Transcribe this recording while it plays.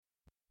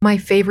My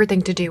favorite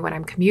thing to do when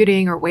I'm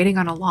commuting or waiting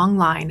on a long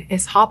line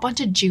is hop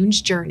onto June's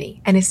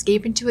Journey and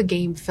escape into a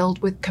game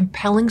filled with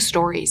compelling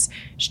stories,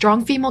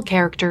 strong female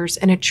characters,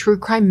 and a true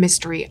crime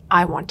mystery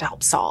I want to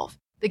help solve.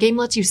 The game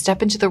lets you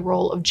step into the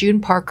role of June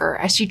Parker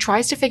as she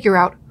tries to figure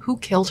out who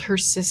killed her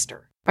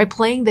sister. By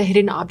playing the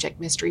Hidden Object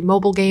Mystery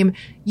mobile game,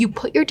 you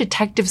put your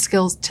detective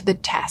skills to the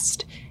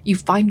test. You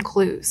find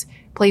clues,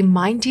 play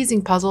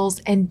mind-teasing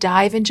puzzles, and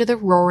dive into the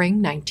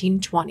roaring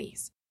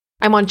 1920s.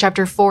 I'm on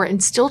Chapter 4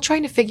 and still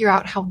trying to figure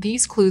out how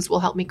these clues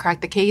will help me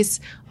crack the case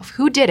of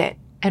who did it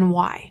and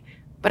why.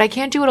 But I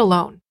can't do it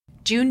alone.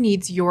 June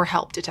needs your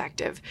help,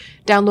 detective.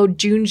 Download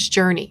June's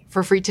Journey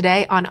for free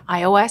today on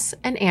iOS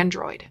and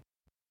Android.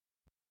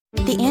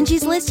 The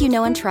Angie's List you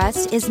know and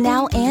trust is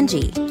now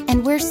Angie,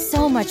 and we're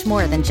so much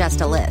more than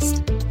just a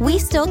list. We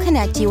still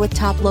connect you with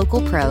top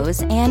local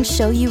pros and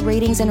show you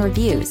ratings and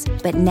reviews,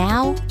 but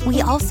now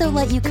we also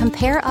let you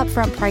compare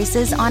upfront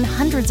prices on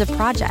hundreds of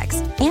projects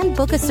and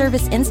book a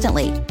service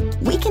instantly.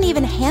 We can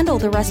even handle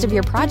the rest of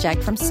your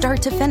project from start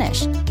to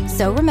finish.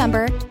 So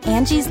remember,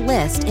 Angie's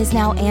List is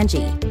now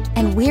Angie,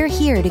 and we're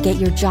here to get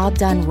your job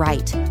done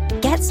right.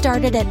 Get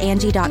started at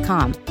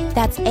Angie.com.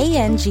 That's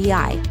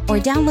ANGI, or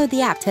download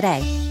the app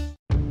today.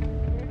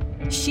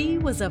 She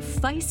was a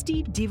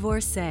feisty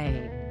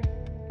divorcee.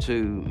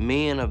 To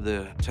men of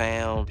the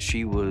town,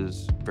 she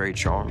was very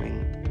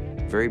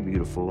charming, very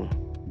beautiful,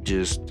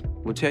 just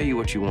would tell you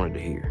what you wanted to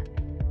hear.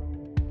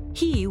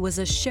 He was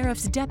a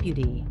sheriff's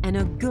deputy and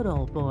a good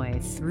old boy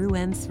through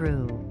and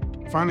through.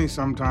 Funny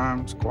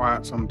sometimes,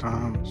 quiet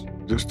sometimes,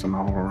 just an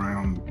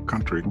all-around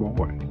country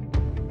boy.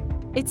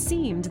 It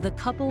seemed the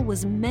couple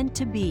was meant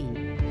to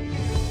be.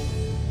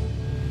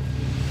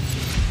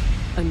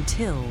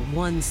 Until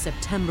one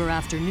September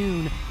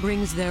afternoon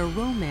brings their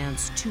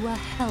romance to a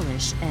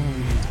hellish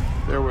end.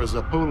 There was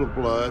a pool of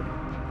blood.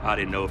 I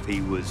didn't know if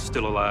he was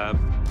still alive.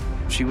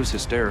 She was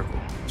hysterical,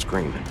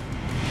 screaming.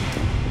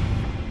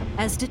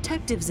 As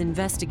detectives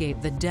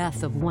investigate the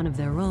death of one of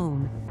their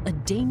own, a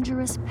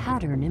dangerous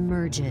pattern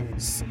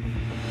emerges.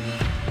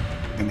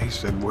 And he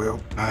said, well,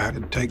 I had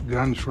to take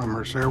guns from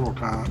her several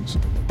times.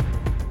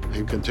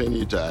 He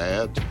continued to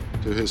add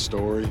to his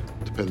story,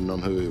 depending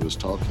on who he was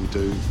talking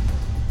to.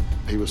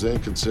 He was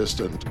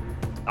inconsistent.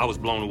 I was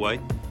blown away.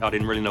 I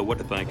didn't really know what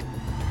to think.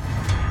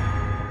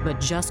 But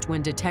just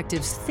when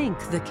detectives think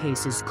the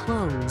case is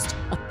closed,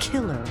 a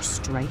killer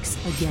strikes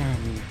again.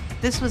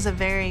 This was a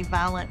very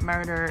violent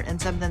murder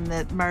and something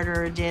that the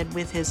murderer did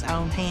with his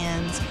own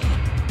hands.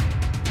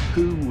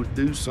 Who would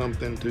do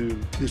something to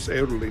this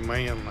elderly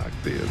man like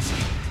this?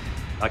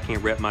 I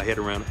can't wrap my head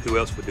around who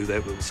else would do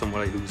that with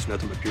somebody who's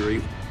nothing but pure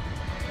evil.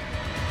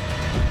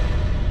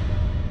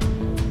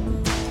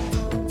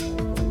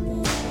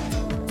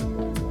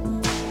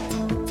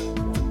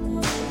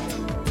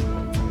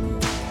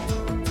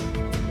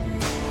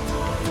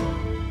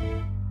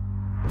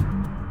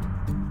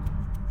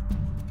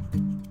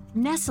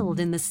 Nestled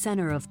in the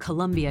center of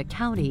Columbia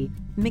County,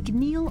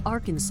 McNeil,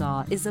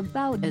 Arkansas is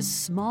about as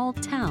small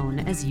town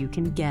as you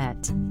can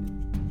get.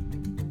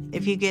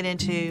 If you get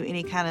into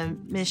any kind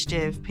of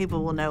mischief,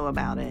 people will know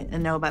about it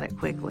and know about it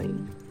quickly.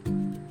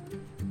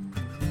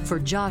 For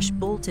Josh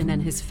Bolton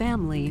and his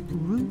family,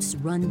 roots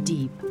run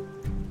deep.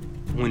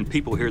 When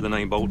people hear the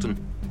name Bolton,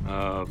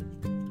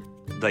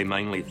 they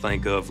mainly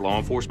think of law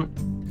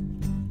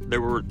enforcement.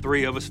 There were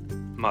three of us.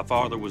 My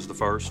father was the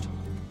first,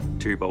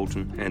 Terry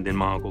Bolton, and then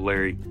my Uncle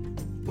Larry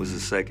was the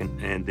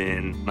second, and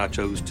then I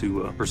chose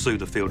to pursue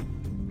the field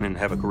and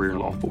have a career in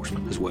law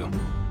enforcement as well.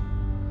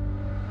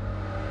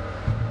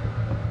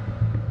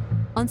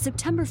 On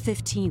September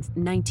 15th,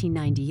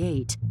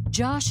 1998,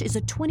 Josh is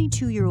a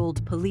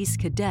 22-year-old police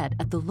cadet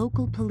at the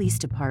local police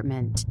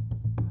department.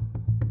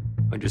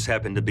 I just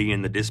happened to be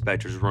in the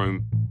dispatcher's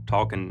room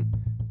talking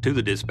to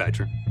the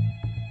dispatcher,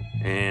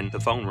 and the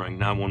phone rang,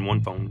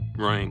 911 phone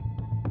rang.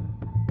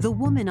 The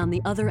woman on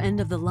the other end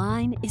of the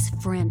line is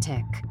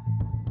frantic.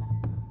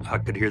 I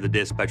could hear the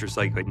dispatcher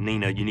say,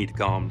 "Nena, you need to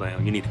calm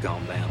down, you need to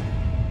calm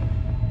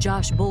down."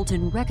 Josh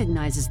Bolton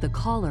recognizes the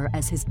caller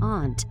as his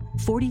aunt,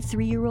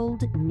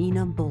 43-year-old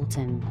Nena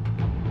Bolton.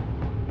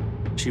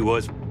 She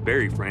was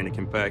very frantic,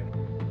 in fact,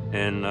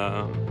 and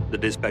the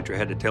dispatcher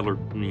had to tell her,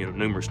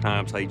 numerous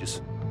times, "Hey,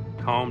 just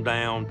calm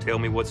down, tell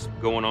me what's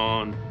going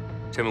on,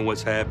 tell me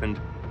what's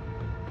happened."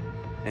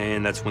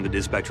 And that's when the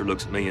dispatcher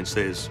looks at me and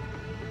says,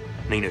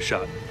 "Nena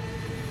shot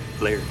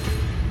Larry."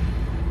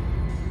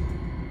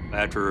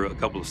 After a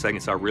couple of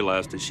seconds, I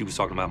realized that she was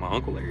talking about my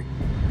Uncle Larry.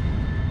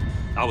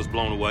 I was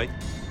blown away.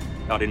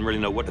 I didn't really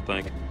know what to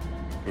think.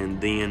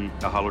 And then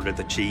I hollered at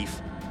the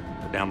chief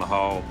down the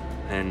hall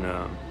and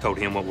told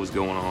him what was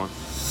going on.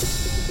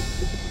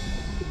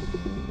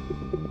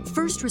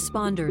 First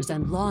responders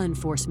and law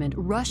enforcement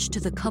rushed to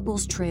the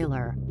couple's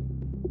trailer.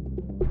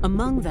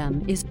 Among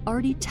them is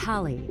Artie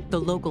Talley, the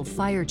local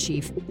fire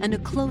chief and a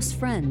close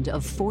friend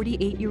of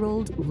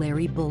 48-year-old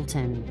Larry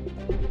Bolton.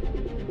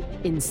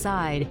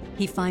 Inside,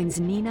 he finds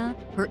Nena,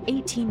 her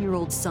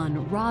 18-year-old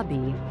son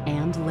Robbie,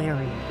 and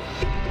Larry.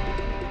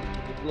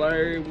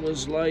 Larry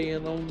was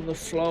laying on the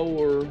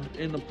floor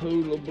in a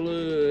pool of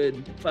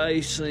blood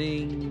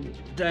facing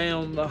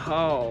down the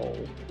hall.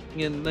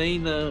 And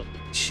Nena,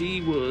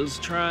 she was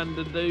trying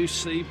to do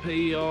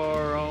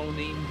CPR on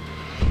him.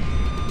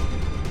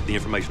 The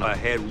information I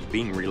had was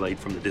being relayed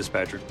from the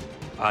dispatcher.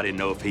 I didn't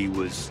know if he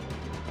was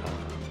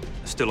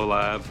still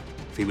alive,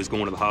 if he was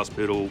going to the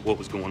hospital, what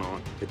was going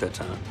on at that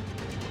time.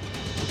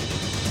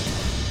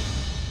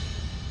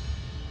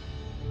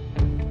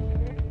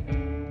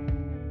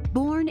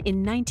 Born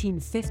in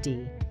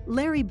 1950,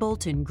 Larry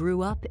Bolton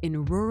grew up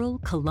in rural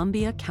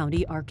Columbia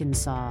County,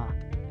 Arkansas.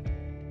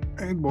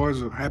 Hey,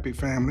 boys, a happy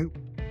family.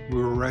 We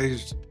were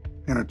raised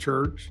in a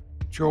church.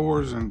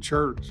 Chores and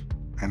church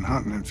and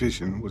hunting and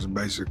fishing was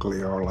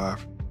basically our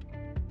life.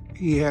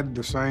 He had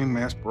the same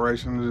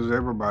aspirations as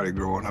everybody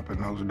growing up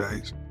in those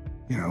days.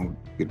 You know,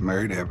 get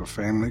married, have a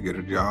family, get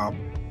a job.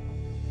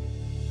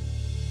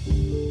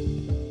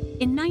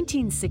 In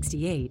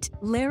 1968,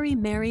 Larry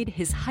married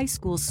his high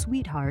school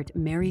sweetheart,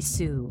 Mary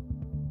Sue.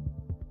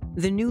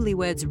 The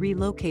newlyweds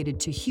relocated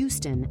to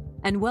Houston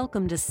and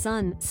welcomed a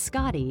son,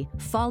 Scotty,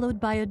 followed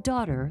by a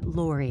daughter,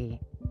 Lori.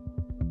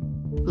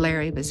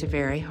 Larry was a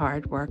very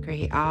hard worker.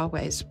 He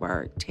always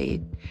worked.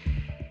 He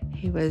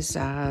was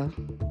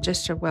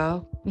just a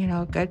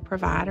good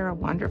provider, a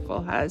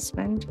wonderful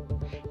husband,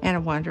 and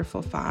a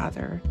wonderful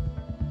father.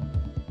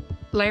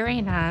 Larry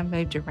and I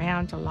moved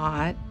around a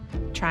lot,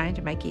 trying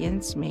to make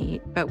ends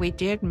meet, but we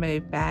did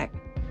move back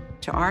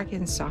to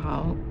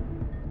Arkansas.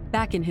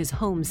 Back in his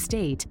home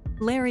state,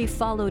 Larry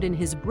followed in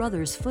his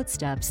brother's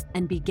footsteps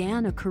and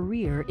began a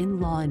career in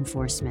law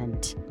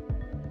enforcement.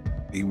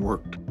 He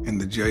worked in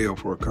the jail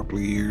for a couple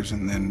of years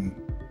and then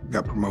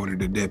got promoted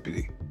to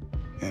deputy,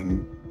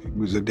 and he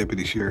was a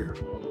deputy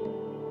sheriff.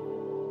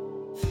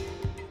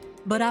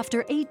 But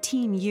after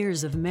 18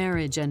 years of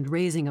marriage and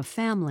raising a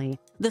family,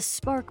 the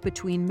spark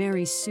between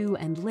Mary Sue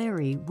and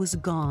Larry was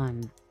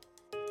gone.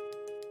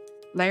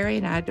 Larry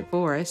and I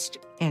divorced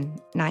in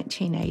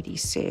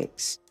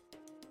 1986.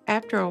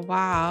 After a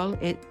while,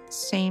 it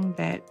seemed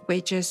that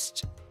we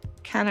just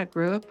kind of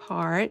grew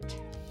apart,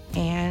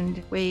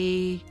 and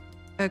we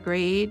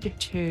agreed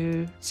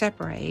to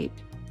separate.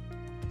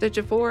 The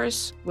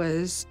divorce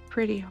was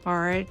pretty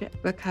hard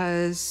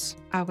because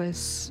I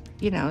was,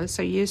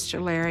 so used to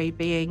Larry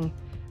being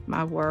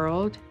my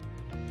world.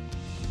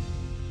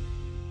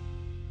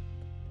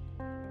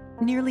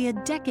 Nearly a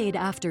decade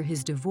after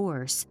his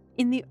divorce,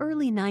 in the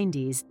early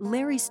 90s,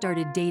 Larry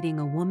started dating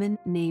a woman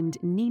named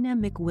Nena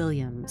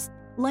McWilliams.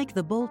 Like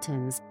the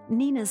Boltons,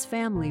 Nena's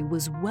family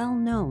was well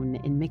known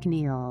in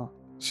McNeil.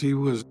 She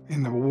was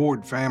in the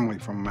Ward family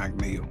from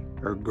McNeil.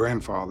 Her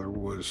grandfather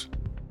was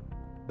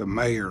the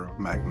mayor of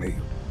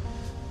McNeil.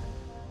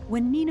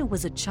 When Nena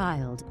was a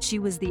child, she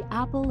was the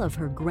apple of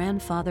her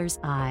grandfather's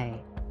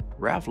eye.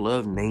 Ralph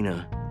loved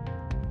Nena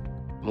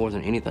more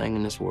than anything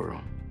in this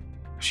world.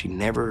 She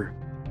never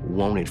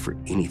wanted for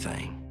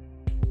anything.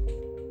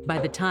 By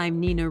the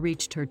time Nena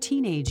reached her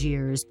teenage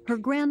years, her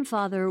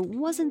grandfather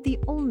wasn't the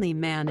only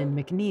man in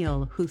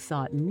McNeil who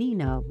thought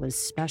Nena was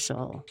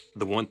special.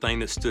 The one thing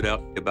that stood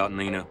out about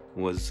Nena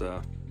was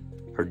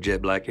her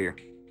jet black hair.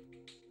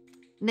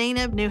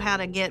 Nena knew how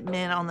to get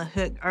men on the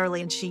hook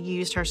early, and she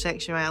used her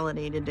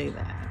sexuality to do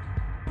that.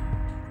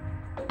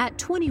 At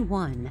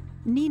 21,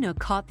 Nena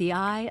caught the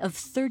eye of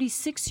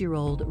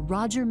 36-year-old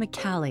Roger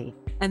McCallie,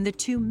 and the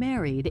two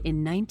married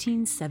in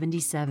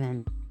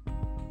 1977.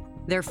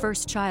 Their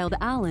first child,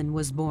 Alan,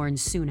 was born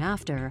soon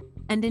after,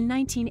 and in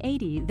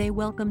 1980, they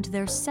welcomed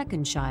their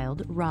second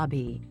child,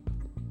 Robbie.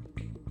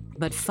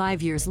 But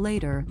 5 years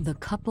later, the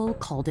couple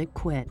called it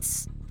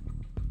quits.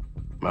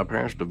 My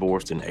parents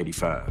divorced in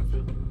 '85.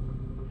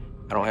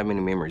 I don't have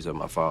many memories of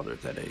my father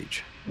at that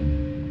age.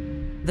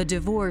 The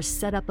divorce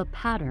set up a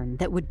pattern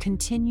that would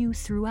continue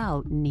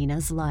throughout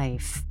Nena's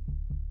life.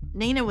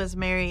 Nena was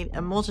married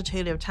a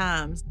multitude of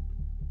times.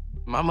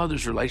 My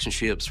mother's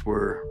relationships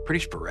were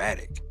pretty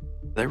sporadic.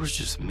 There was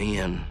just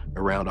men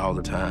around all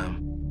the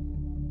time.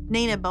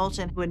 Nena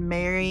Bolton would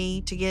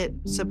marry to get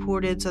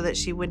supported so that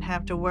she wouldn't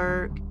have to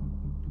work.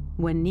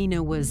 When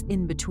Nena was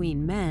in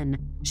between men,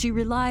 she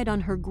relied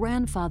on her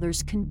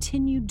grandfather's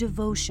continued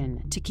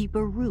devotion to keep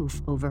a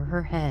roof over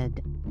her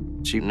head.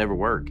 She never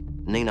worked.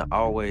 Nena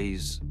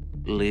always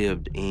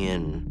lived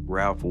in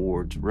Ralph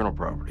Ward's rental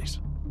properties.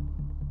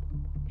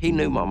 He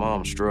knew my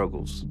mom's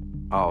struggles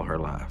all her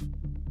life,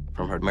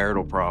 from her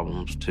marital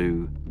problems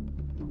to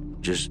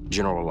just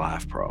general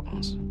life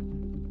problems.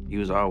 He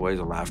was always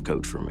a life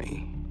coach for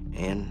me,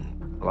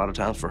 and a lot of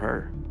times for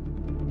her.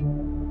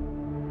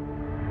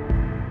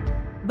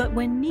 But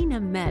when Nena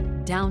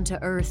met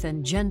down-to-earth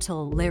and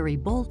gentle Larry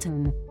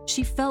Bolton,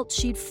 she felt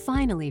she'd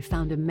finally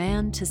found a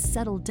man to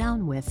settle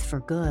down with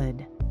for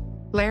good.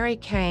 Larry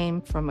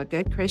came from a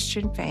good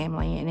Christian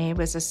family, and he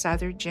was a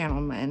Southern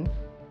gentleman.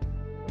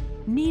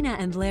 Nena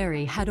and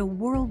Larry had a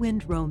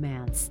whirlwind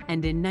romance,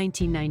 and in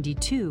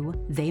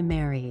 1992, they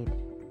married.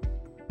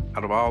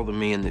 Out of all the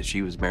men that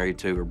she was married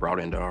to or brought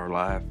into our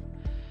life,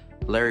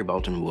 Larry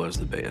Bolton was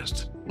the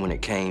best when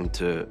it came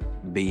to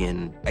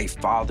being a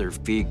father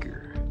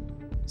figure.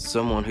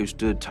 someone who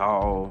stood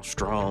tall,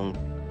 strong.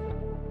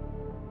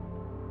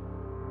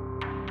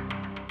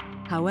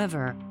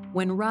 However,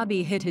 when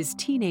Robbie hit his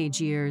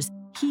teenage years,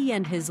 he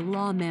and his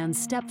lawman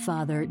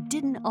stepfather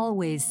didn't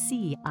always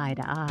see eye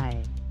to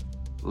eye.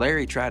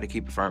 Larry tried to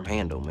keep a firm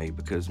hand on me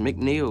because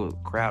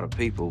McNeil crowd of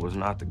people was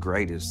not the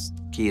greatest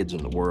kids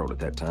in the world at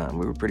that time.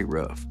 We were pretty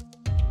rough.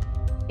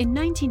 In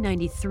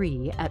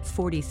 1993, at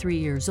 43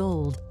 years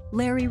old,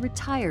 Larry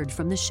retired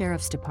from the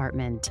sheriff's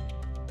department.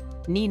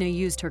 Nena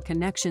used her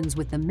connections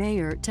with the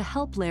mayor to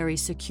help Larry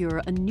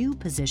secure a new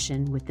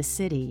position with the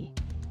city.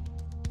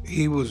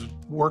 He was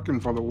working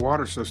for the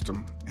water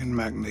system in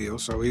McNeil,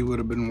 so he would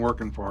have been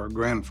working for her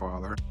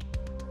grandfather.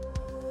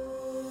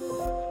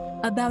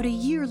 About a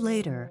year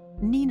later,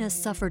 Nena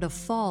suffered a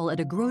fall at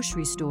a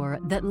grocery store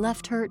that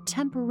left her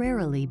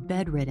temporarily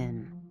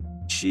bedridden.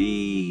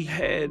 She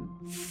had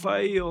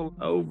fell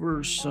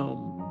over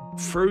some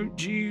fruit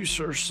juice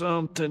or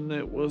something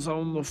that was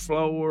on the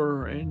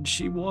floor, and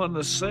she won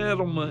a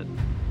settlement.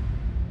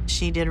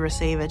 She did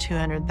receive a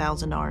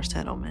 $200,000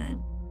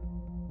 settlement.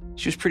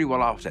 She was pretty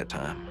well off that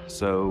time,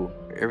 so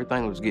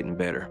everything was getting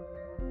better.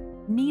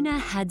 Nena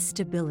had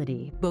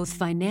stability, both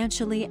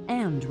financially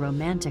and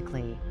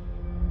romantically.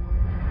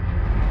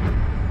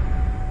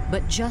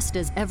 But just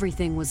as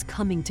everything was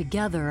coming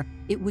together,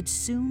 it would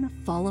soon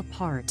fall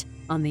apart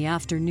on the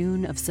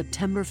afternoon of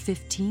September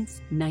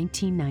 15th,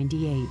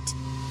 1998.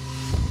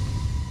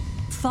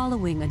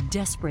 Following a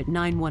desperate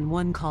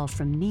 911 call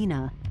from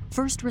Nena,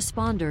 first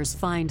responders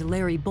find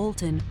Larry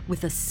Bolton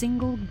with a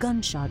single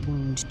gunshot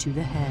wound to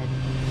the head.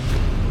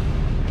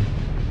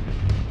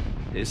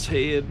 His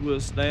head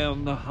was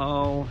down the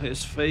hall,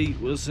 his feet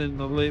was in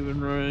the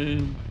living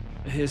room,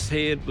 his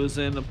head was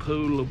in a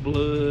pool of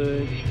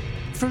blood.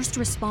 First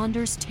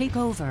responders take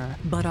over,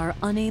 but are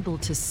unable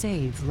to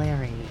save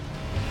Larry.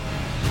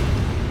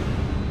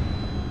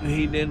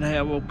 He didn't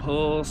have a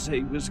pulse,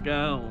 he was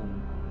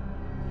gone.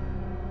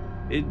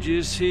 It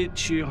just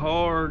hits you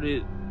hard.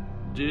 It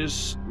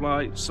just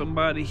like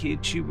somebody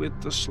hit you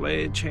with the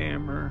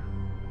sledgehammer.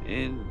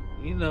 And,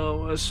 you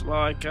know, it's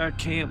like, I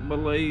can't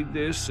believe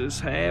this is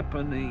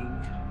happening.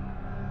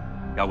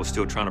 I was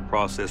still trying to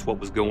process what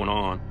was going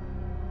on.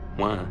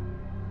 Why?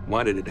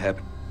 Why did it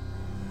happen?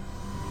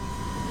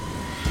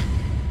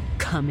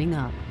 Coming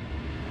up,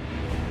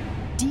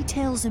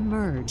 details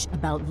emerge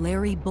about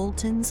Larry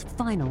Bolton's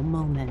final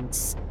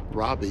moments.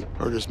 Robbie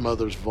heard his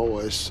mother's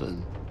voice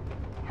and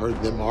heard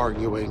them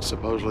arguing,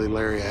 supposedly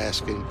Larry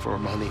asking for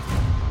money.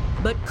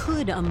 But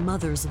could a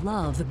mother's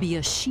love be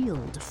a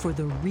shield for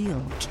the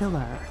real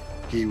killer?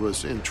 He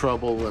was in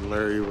trouble, and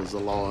Larry was a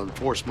law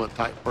enforcement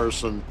type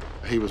person.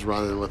 He was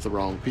running with the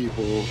wrong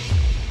people.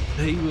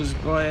 He was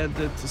glad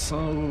that the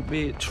son of a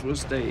bitch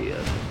was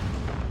dead.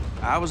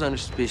 I was under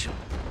suspicion.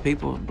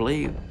 People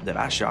believed that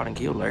I shot and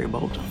killed Larry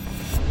Bolton.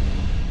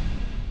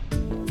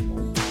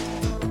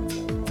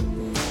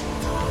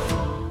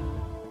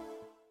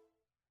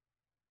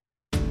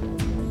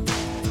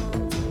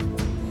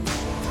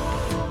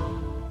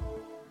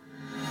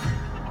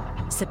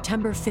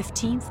 September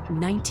 15th,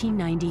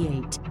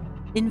 1998.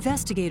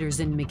 Investigators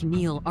in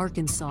McNeil,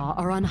 Arkansas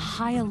are on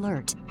high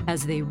alert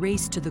as they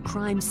race to the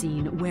crime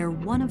scene where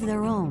one of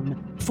their own,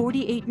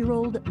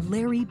 48-year-old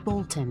Larry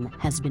Bolton,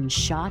 has been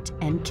shot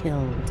and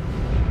killed.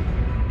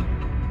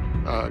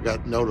 I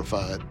got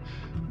notified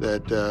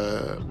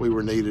that we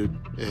were needed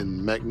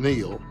in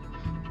McNeil,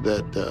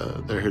 that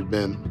there had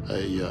been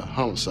a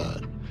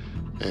homicide,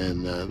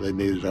 and they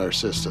needed our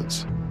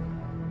assistance.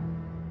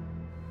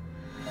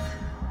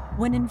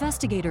 When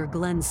investigator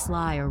Glenn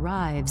Sly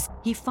arrives,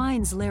 he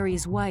finds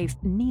Larry's wife,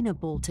 Nena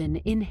Bolton,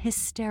 in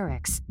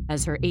hysterics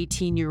as her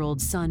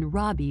 18-year-old son,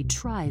 Robbie,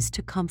 tries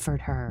to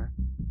comfort her.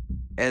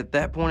 At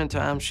that point in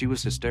time, she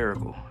was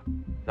hysterical.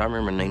 I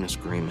remember Nena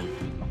screaming.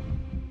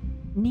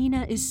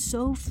 Nena is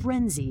so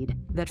frenzied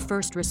that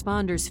first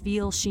responders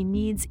feel she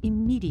needs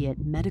immediate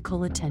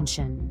medical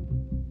attention.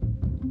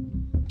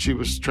 She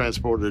was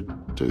transported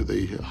to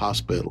the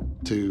hospital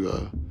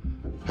to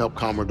help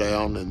calm her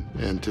down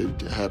and to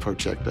have her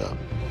checked out.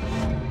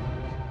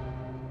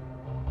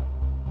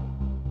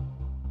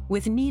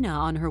 With Nena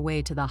on her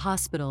way to the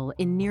hospital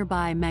in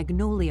nearby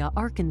Magnolia,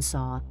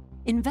 Arkansas,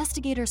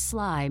 investigator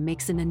Sly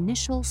makes an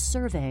initial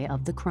survey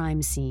of the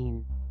crime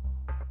scene.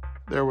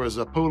 There was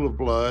a pool of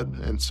blood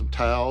and some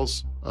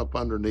towels up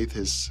underneath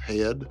his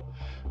head.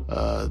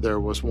 There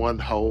was one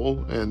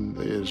hole in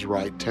his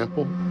right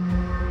temple,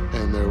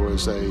 and there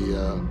was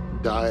a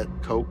Diet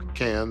Coke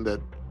can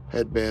that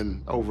had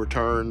been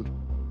overturned.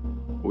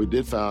 We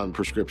did find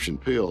prescription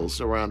pills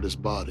around his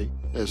body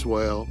as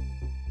well.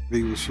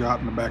 He was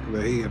shot in the back of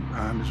the head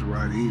behind his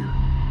right ear.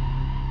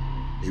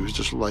 He was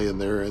just laying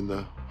there in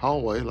the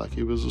hallway like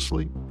he was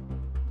asleep.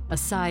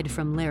 Aside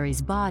from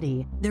Larry's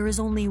body, there is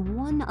only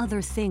one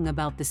other thing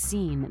about the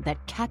scene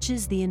that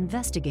catches the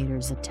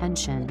investigators'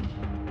 attention.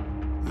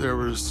 There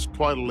was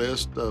quite a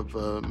list of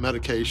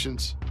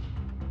medications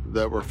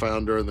that were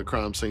found during the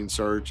crime scene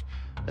search,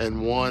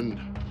 and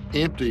one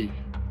empty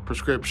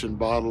prescription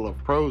bottle of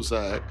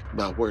Prozac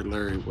about where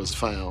Larry was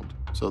found.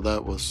 So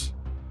that was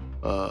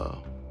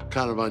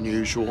kind of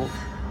unusual.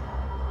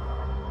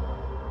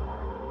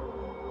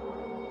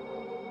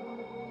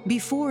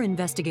 Before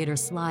Investigator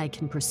Sly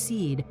can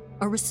proceed,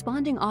 a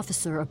responding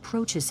officer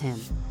approaches him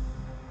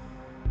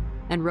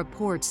and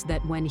reports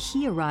that when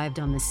he arrived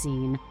on the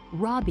scene,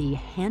 Robbie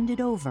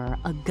handed over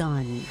a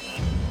gun.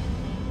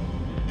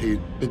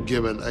 He'd been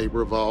given a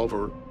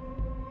revolver,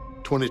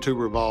 .22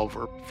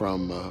 revolver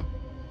from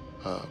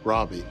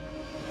Robbie.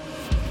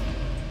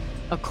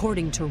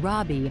 According to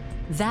Robbie,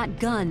 that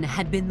gun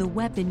had been the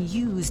weapon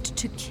used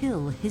to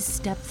kill his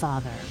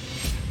stepfather.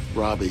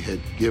 Robbie had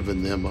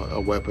given them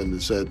a weapon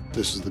that said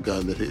this is the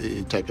gun that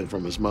he'd taken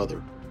from his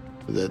mother,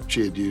 that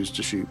she had used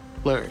to shoot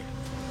Larry.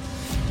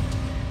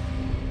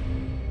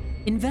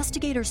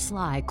 Investigator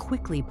Sly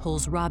quickly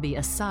pulls Robbie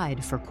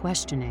aside for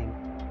questioning.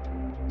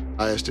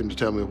 I asked him to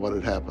tell me what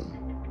had happened,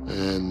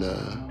 and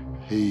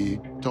he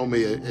told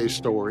me a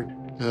story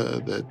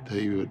that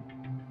he had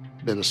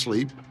been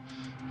asleep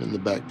in the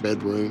back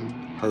bedroom,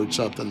 heard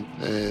something,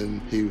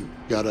 and he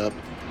got up.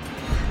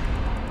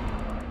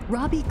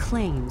 Robbie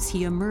claims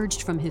he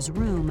emerged from his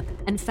room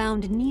and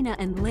found Nena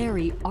and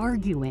Larry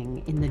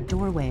arguing in the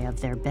doorway of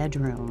their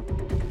bedroom.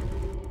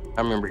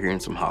 I remember hearing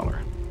some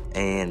holler,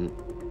 and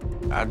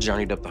I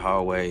journeyed up the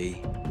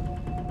hallway,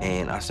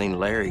 and I seen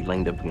Larry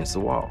leaned up against the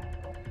wall.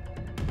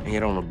 He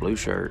had on a blue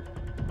shirt.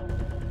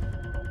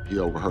 He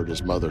overheard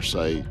his mother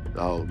say,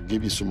 "I'll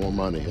give you some more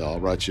money. I'll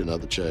write you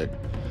another check.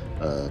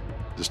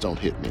 Just don't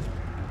hit me.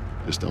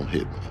 Just don't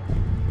hit me."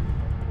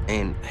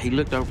 And he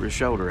looked over his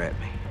shoulder at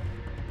me.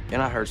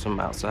 And I heard something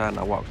outside, and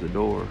I walked to the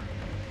door.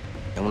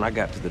 And when I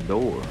got to the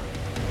door,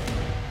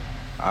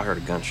 I heard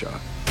a gunshot.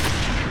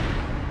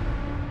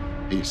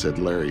 He said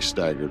Larry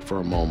staggered for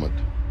a moment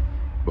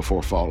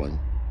before falling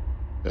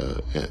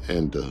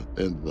into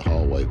the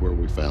hallway where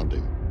we found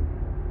him.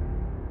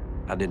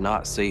 I did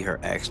not see her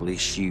actually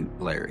shoot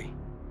Larry.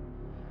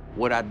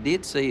 What I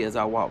did see as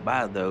I walked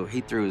by, though,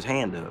 he threw his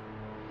hand up.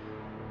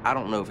 I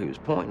don't know if he was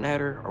pointing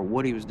at her or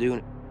what he was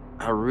doing.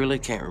 I really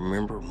can't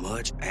remember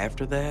much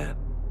after that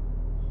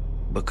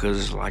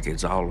because it's like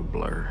it's all a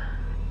blur.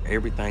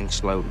 Everything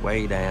slowed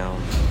way down.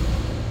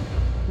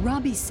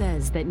 Robbie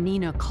says that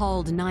Nena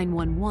called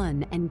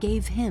 911 and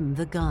gave him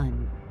the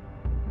gun.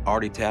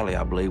 Artie Talley,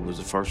 I believe, was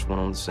the first one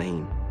on the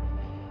scene.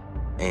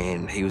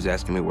 And he was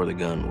asking me where the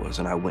gun was,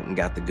 and I went and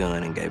got the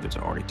gun and gave it to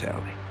Artie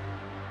Talley.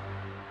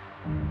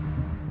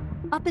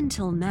 Up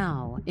until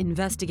now,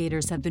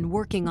 investigators have been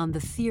working on the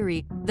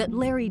theory that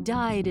Larry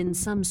died in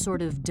some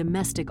sort of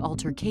domestic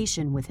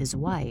altercation with his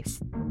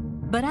wife.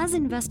 But as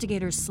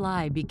investigator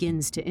Sly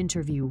begins to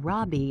interview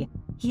Robbie,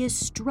 he is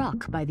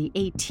struck by the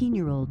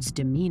 18-year-old's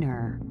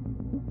demeanor.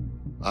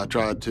 I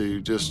tried to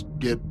just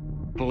get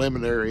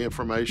preliminary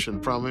information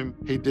from him.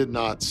 He did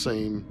not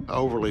seem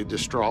overly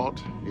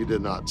distraught. He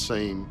did not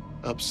seem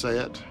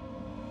upset.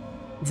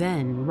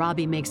 Then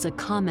Robbie makes a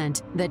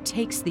comment that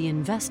takes the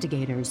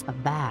investigators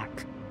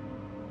aback.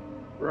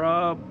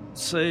 Rob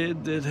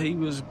said that he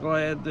was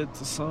glad that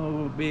the son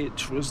of a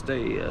bitch was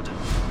dead.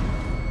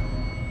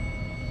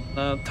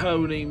 I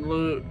told him,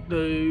 "Look,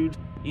 dude,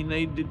 you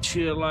need to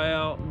chill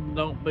out and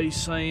don't be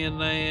saying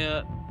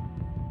that."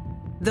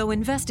 Though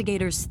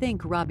investigators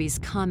think Robbie's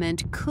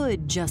comment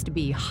could just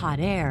be hot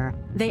air,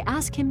 they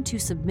ask him to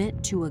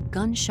submit to a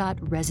gunshot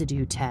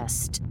residue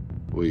test.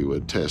 We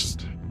would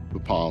test the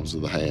palms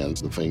of the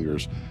hands, the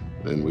fingers,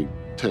 then we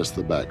test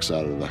the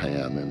backside of the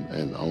hand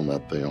and on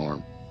up the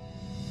arm.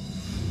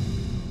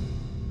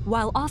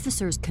 While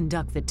officers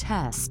conduct the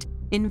test,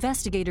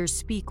 investigators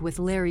speak with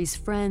Larry's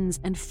friends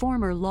and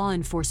former law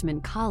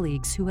enforcement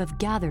colleagues who have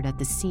gathered at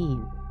the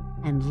scene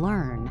and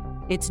learn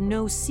it's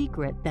no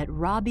secret that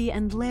Robbie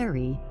and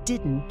Larry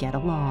didn't get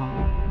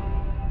along.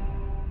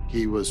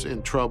 He was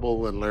in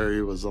trouble and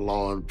Larry was a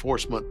law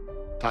enforcement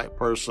type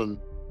person.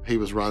 He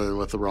was running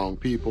with the wrong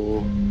people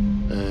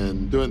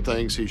and doing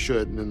things he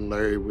shouldn't, and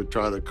Larry would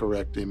try to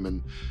correct him,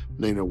 and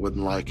Nena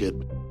wouldn't like it.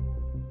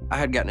 I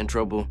had gotten in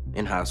trouble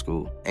in high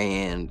school,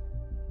 and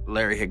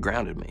Larry had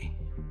grounded me.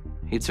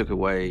 He took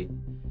away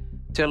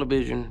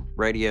television,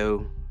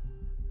 radio,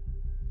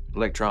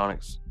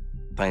 electronics,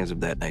 things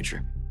of that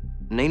nature.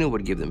 Nena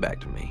would give them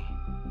back to me,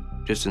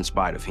 just in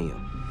spite of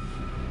him.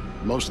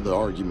 Most of the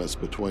arguments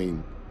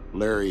between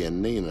Larry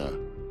and Nena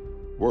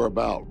were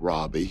about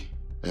Robbie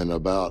and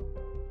about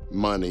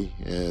money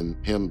and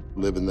him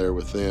living there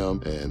with them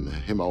and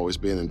him always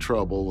being in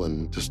trouble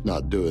and just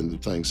not doing the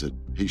things that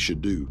he should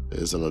do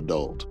as an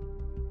adult.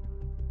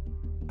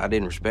 I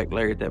didn't respect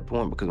Larry at that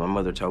point because my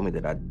mother told me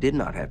that I did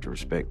not have to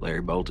respect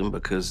Larry Bolton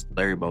because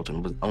Larry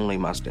Bolton was only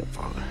my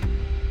stepfather.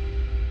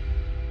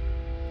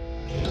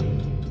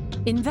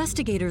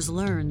 Investigators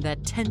learned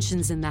that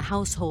tensions in the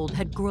household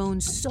had grown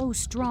so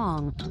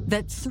strong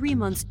that 3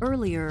 months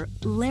earlier,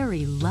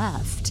 Larry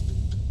left.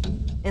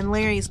 In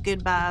Larry's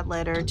goodbye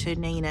letter to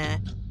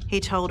Nena, he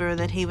told her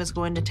that he was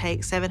going to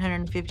take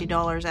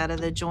 $750 out of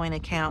the joint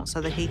account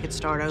so that he could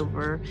start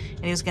over,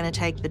 and he was going to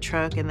take the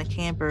truck and the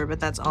camper, but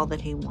that's all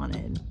that he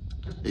wanted.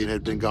 He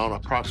had been gone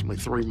approximately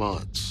 3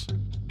 months.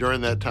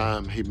 During that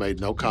time, he made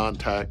no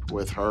contact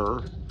with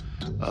her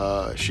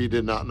She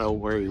did not know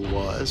where he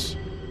was.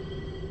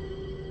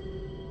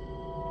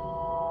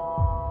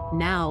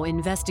 Now,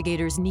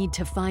 investigators need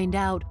to find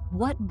out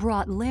what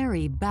brought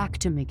Larry back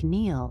to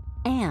McNeil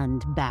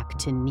and back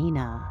to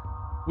Nena.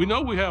 We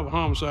know we have a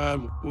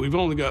homicide. We've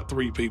only got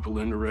 3 people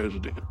in the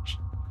residence.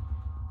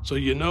 So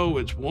you know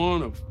it's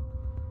one of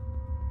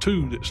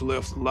 2 that's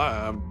left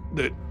alive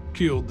that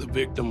killed the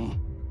victim.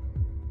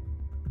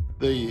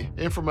 The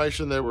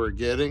information they were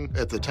getting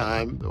at the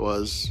time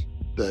was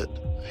that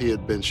he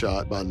had been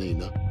shot by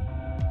Nena.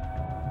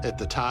 At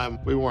the time,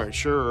 we weren't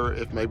sure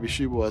if maybe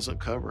she wasn't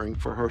covering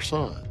for her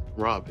son,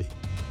 Robbie.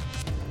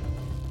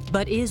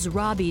 But is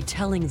Robbie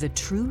telling the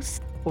truth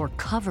or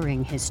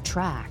covering his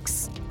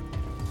tracks?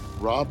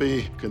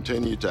 Robbie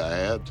continued to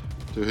add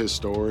to his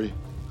story,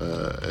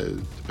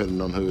 depending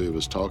on who he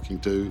was talking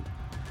to.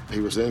 He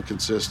was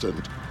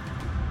inconsistent.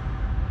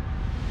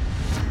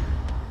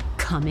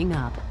 Coming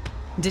up,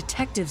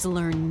 detectives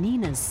learn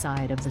Nena's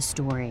side of the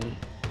story.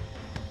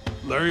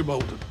 Larry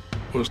Bolton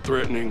was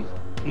threatening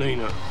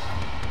Nena.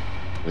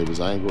 He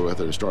was angry with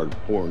her and started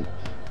pouring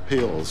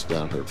pills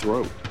down her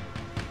throat.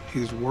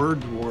 His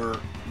words were,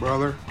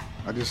 "Brother,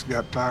 I just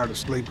got tired of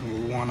sleeping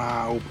with one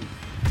eye open."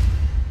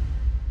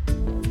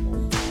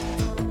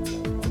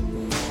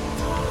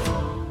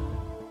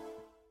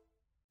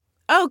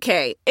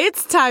 Okay,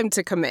 it's time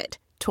to commit.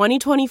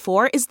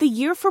 2024 is the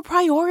year for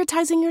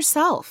prioritizing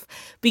yourself.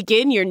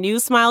 Begin your new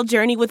smile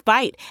journey with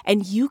Byte,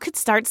 and you could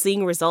start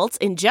seeing results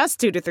in just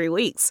 2 to 3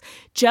 weeks.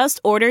 Just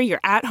order your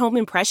at-home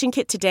impression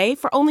kit today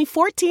for only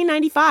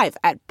 $14.95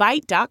 at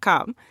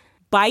Byte.com.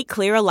 Byte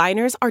Clear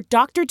aligners are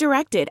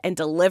doctor-directed and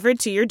delivered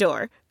to your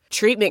door.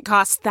 Treatment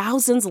costs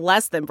thousands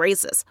less than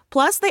braces.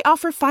 Plus, they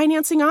offer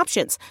financing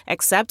options,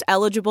 accept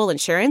eligible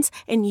insurance,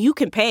 and you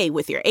can pay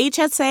with your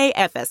HSA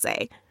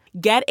FSA.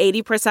 Get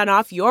 80%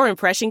 off your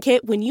impression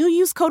kit when you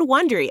use code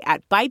WONDERY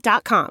at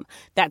Byte.com.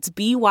 That's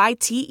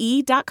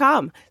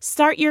BYTE.com.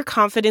 Start your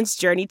confidence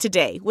journey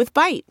today with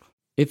Byte.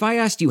 If I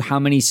asked you how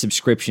many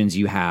subscriptions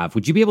you have,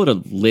 would you be able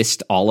to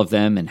list all of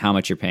them and how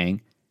much you're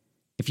paying?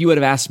 If you would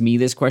have asked me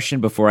this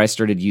question before I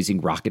started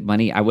using Rocket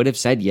Money, I would have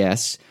said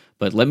yes.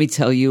 But let me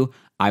tell you,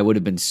 I would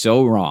have been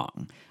so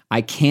wrong.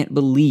 I can't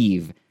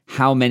believe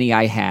how many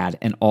I had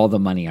and all the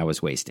money I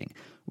was wasting.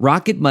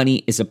 Rocket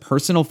Money is a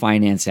personal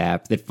finance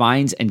app that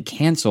finds and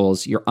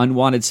cancels your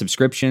unwanted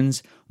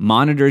subscriptions,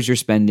 monitors your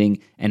spending,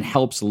 and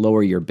helps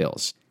lower your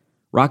bills.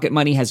 Rocket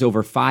Money has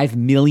over 5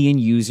 million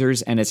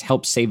users and has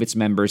helped save its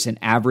members an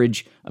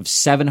average of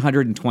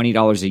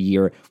 $720 a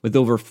year with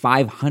over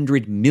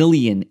 500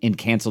 million in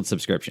canceled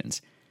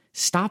subscriptions.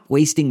 Stop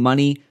wasting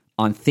money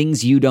on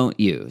things you don't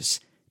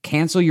use.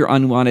 Cancel your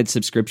unwanted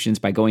subscriptions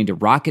by going to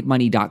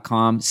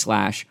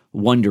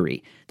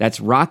rocketmoney.com/Wondery. That's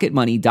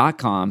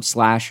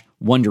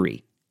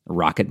rocketmoney.com/Wondery.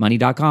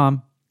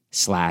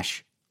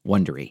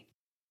 rocketmoney.com/Wondery.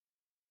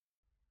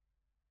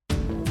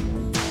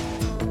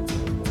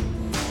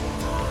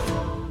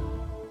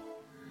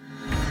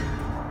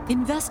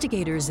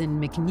 Investigators in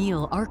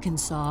McNeil,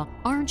 Arkansas,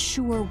 aren't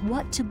sure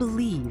what to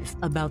believe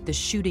about the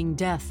shooting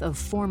death of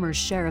former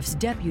sheriff's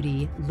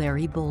deputy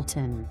Larry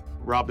Bolton.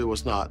 Robbie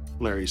was not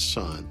Larry's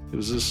son. He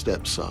was his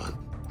stepson.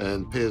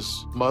 And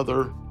his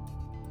mother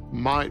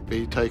might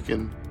be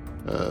taking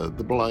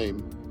the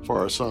blame for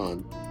our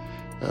son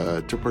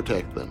to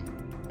protect them.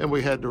 And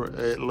we had to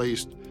at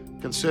least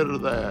consider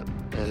that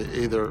and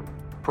either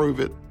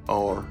prove it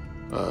or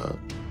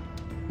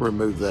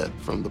remove that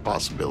from the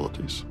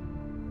possibilities.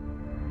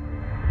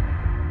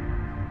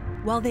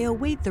 While they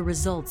await the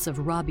results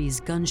of Robbie's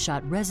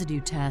gunshot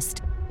residue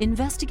test,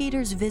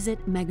 investigators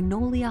visit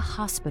Magnolia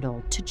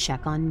Hospital to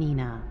check on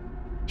Nena.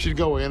 She'd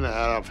go in and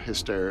out of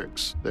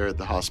hysterics there at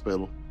the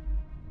hospital.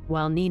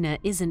 While Nena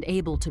isn't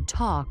able to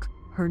talk,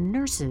 her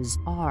nurses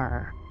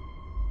are.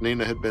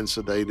 Nena had been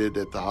sedated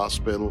at the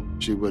hospital.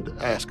 She would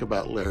ask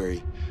about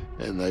Larry,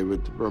 and they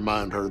would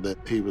remind her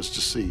that he was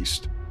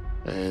deceased.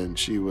 And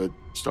she would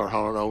start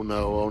hollering,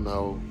 oh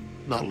no,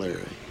 not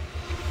Larry.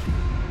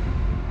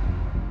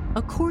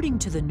 According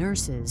to the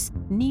nurses,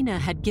 Nena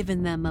had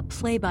given them a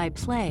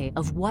play-by-play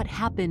of what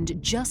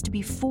happened just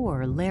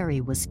before Larry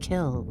was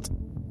killed.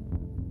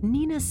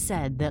 Nena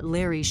said that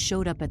Larry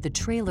showed up at the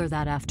trailer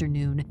that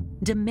afternoon,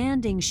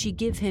 demanding she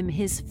give him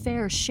his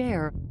fair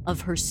share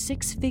of her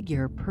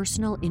 6-figure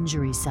personal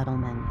injury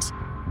settlement.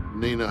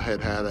 Nena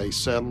had had a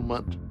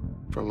settlement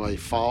from a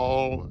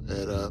fall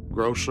at a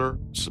grocer.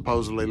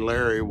 Supposedly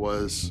Larry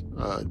was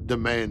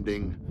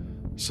demanding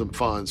some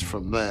funds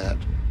from that.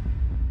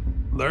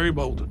 Larry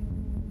Bolton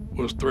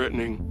was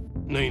threatening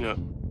Nena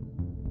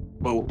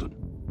Bolton,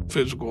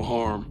 physical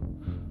harm,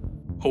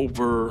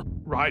 over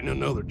writing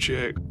another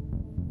check.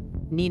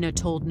 Nena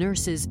told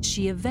nurses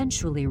she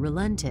eventually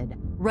relented,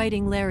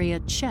 writing Larry a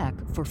check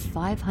for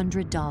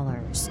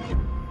 $500.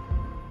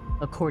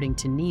 According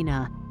to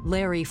Nena,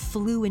 Larry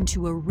flew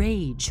into a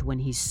rage when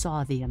he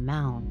saw the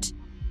amount.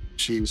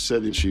 She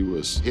said that she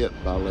was hit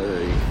by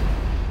Larry,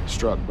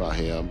 struck by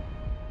him.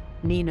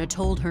 Nena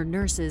told her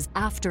nurses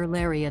after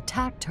Larry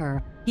attacked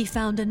her, he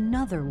found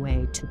another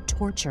way to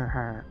torture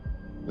her.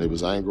 He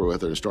was angry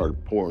with her and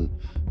started pouring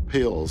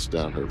pills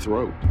down her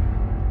throat.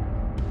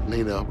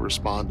 Nena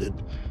responded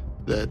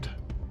that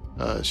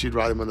she'd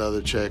write him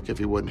another check if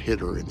he wouldn't hit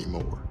her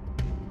anymore.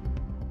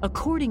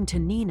 According to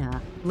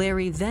Nena,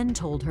 Larry then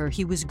told her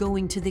he was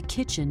going to the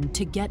kitchen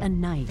to get a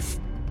knife.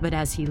 But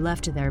as he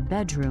left their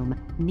bedroom,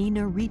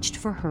 Nena reached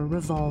for her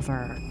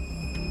revolver.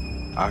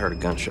 I heard a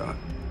gunshot,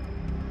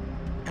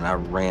 and I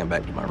ran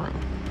back to my room.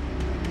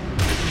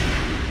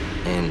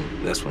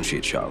 And that's when she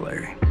had shot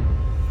Larry.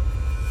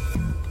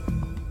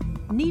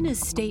 Nena's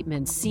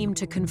statements seemed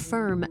to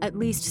confirm at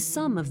least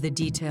some of the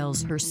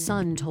details her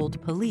son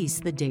told police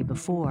the day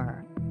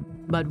before.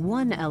 But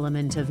one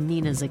element of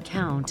Nena's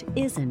account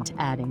isn't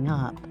adding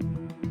up.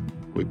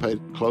 We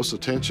paid close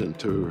attention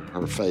to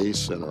her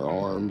face and her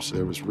arms.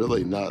 There was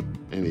really not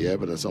any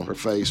evidence on her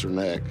face or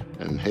neck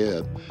and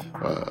head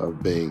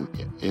of being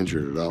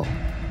injured at all.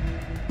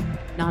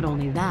 Not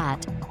only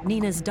that,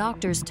 Nena's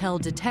doctors tell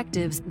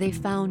detectives they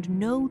found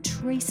no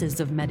traces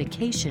of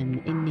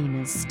medication in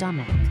Nena's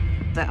stomach.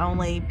 The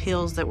only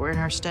pills that were in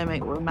her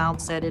stomach were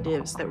mild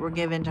sedatives that were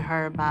given to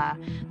her by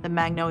the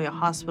Magnolia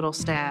Hospital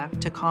staff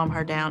to calm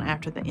her down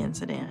after the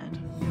incident.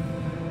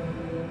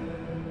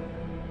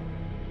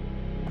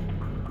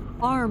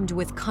 Armed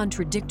with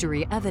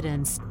contradictory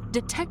evidence,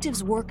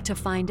 detectives work to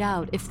find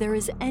out if there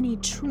is any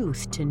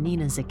truth to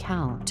Nena's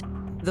account.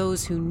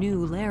 Those who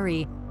knew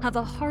Larry have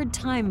a hard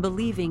time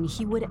believing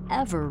he would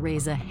ever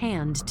raise a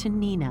hand to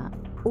Nena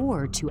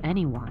or to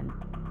anyone.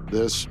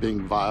 This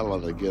being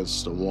violent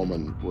against a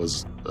woman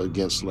was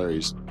against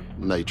Larry's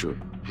nature,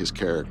 his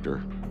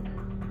character.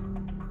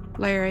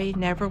 Larry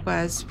never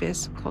was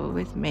physical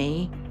with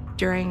me.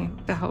 During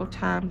the whole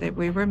time that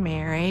we were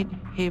married,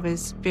 he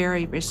was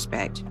very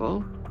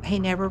respectful. He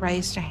never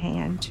raised a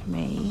hand to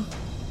me.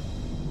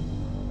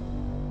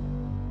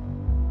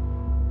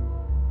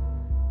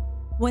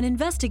 When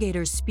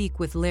investigators speak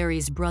with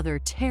Larry's brother,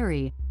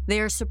 Terry, they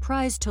are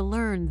surprised to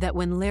learn that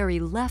when Larry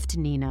left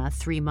Nena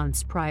 3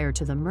 months prior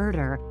to the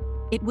murder,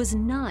 it was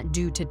not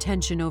due to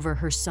tension over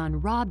her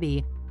son,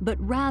 Robbie, but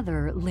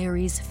rather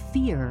Larry's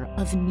fear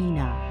of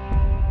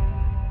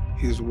Nena.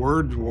 His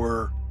words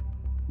were,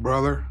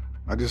 "Brother,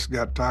 I just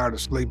got tired of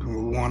sleeping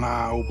with one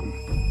eye open,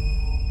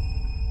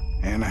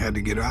 and I had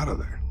to get out of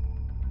there."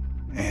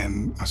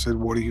 And I said,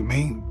 "What do you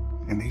mean?"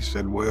 And he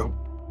said, "Well,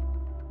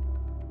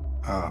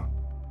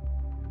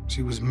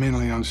 she was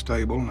mentally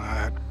unstable, and I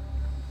had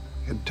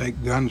to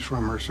take guns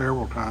from her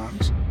several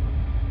times."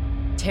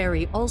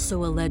 Terry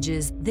also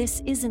alleges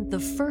this isn't the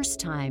first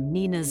time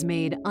Nena's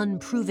made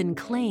unproven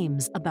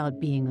claims about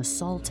being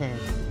assaulted.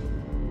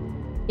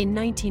 In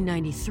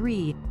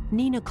 1993,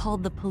 Nena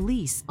called the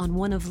police on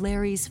one of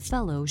Larry's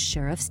fellow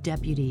sheriff's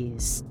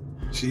deputies.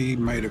 She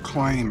made a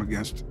claim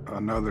against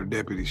another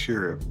deputy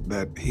sheriff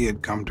that he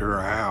had come to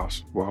her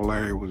house while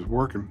Larry was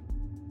working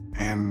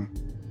and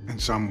in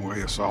some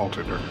way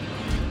assaulted her.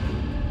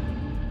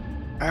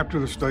 After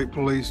the state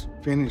police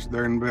finished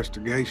their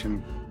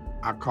investigation,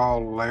 I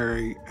called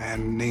Larry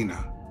and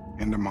Nena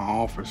into my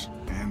office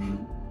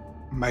and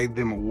made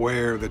them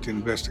aware that the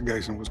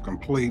investigation was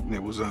complete and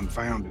it was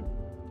unfounded.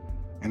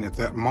 And at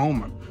that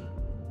moment,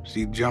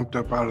 she jumped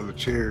up out of the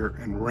chair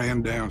and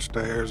ran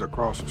downstairs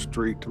across the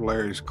street to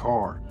Larry's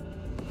car.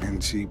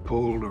 And she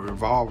pulled a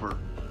revolver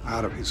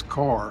out of his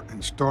car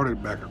and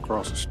started back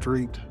across the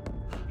street.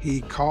 He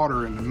caught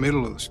her in the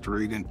middle of the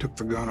street and took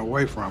the gun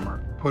away from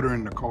her, put her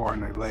in the car,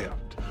 and they left.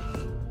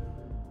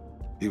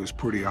 It was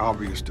pretty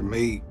obvious to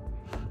me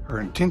her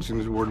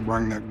intentions were to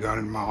bring that gun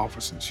in my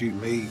office and shoot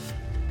me.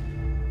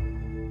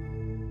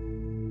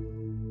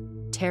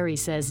 Terry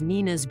says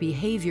Nena's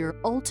behavior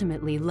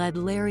ultimately led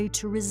Larry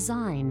to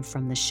resign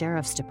from the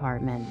sheriff's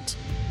department.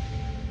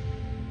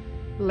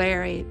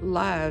 Larry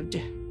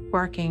loved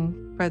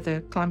working for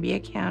the Columbia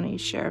County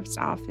Sheriff's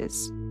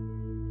Office.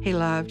 He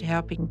loved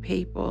helping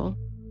people.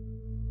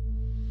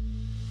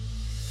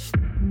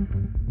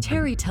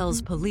 Terry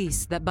tells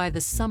police that by the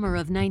summer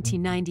of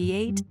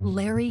 1998,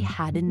 Larry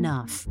had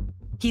enough.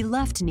 He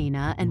left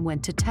Nena and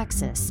went to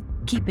Texas,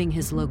 keeping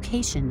his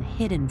location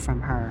hidden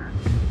from her.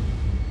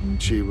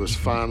 She was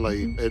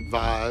finally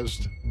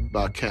advised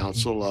by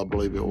counsel, I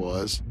believe it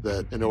was,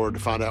 that in order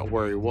to find out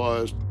where he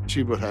was,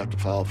 she would have to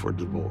file for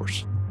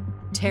divorce.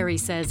 Terry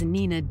says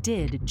Nena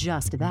did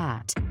just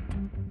that.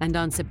 And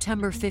on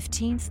September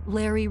 15th,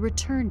 Larry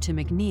returned to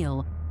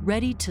McNeil,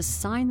 ready to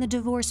sign the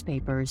divorce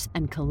papers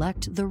and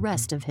collect the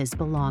rest of his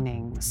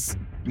belongings.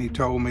 He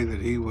told me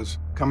that he was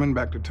coming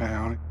back to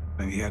town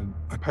and he had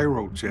a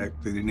payroll check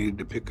that he needed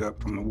to pick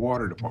up from the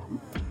water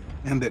department,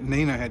 and that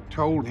Nena had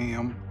told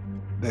him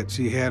that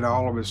she had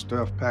all of his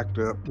stuff packed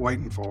up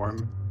waiting for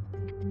him.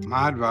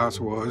 My advice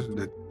was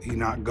that he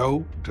not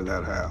go to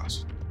that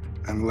house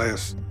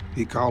unless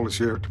he called the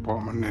sheriff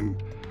department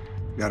and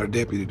got a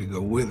deputy to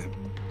go with him.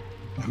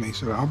 And he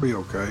said, "I'll be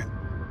okay."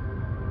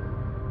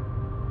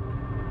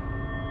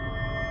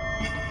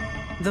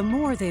 The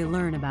more they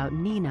learn about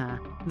Nena,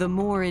 the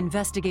more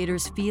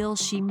investigators feel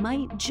she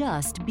might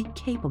just be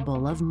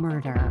capable of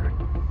murder.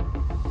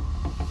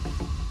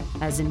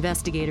 As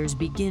investigators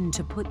begin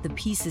to put the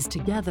pieces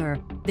together,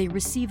 they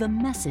receive a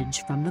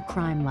message from the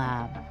crime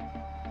lab.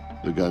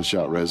 The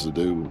gunshot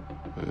residue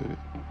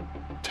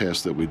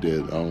test that we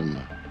did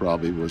on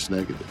Robbie was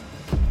negative.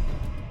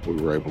 We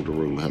were able to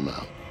rule him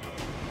out.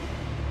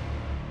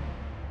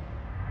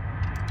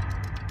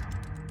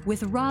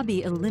 With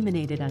Robbie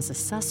eliminated as a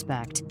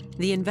suspect,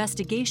 the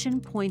investigation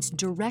points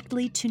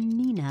directly to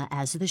Nena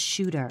as the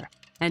shooter,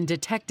 and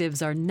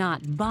detectives are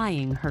not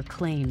buying her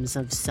claims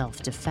of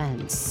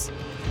self-defense.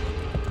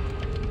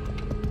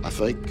 I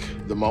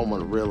think the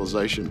moment of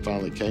realization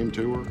finally came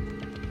to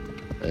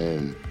her,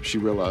 and she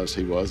realized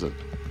he wasn't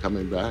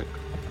coming back,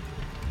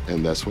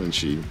 and that's when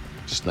she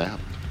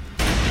snapped.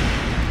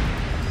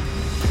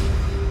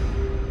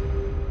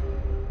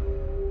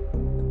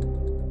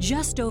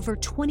 Just over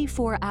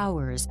 24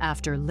 hours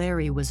after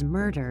Larry was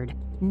murdered,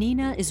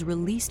 Nena is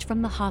released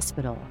from the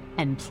hospital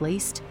and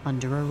placed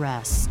under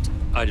arrest.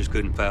 I just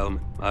couldn't fathom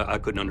it. I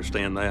couldn't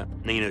understand that.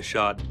 Nena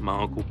shot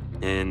my uncle,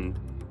 and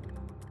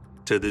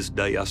to this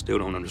day, I still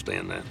don't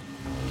understand that.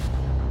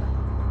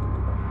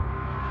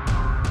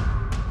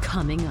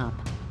 Coming up,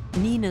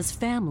 Nena's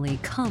family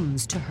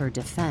comes to her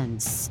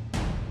defense.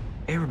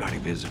 Everybody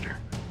visited her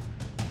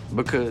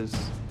because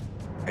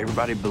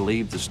everybody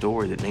believed the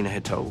story that Nena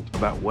had told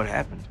about what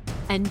happened.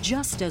 And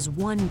just as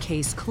one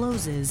case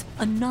closes,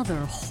 another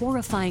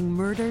horrifying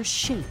murder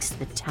shakes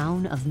the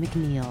town of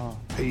McNeil.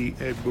 He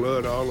had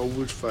blood all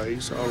over his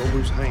face, all over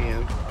his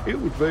hand. It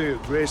was very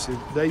aggressive.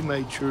 They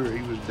made sure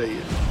he was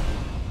dead.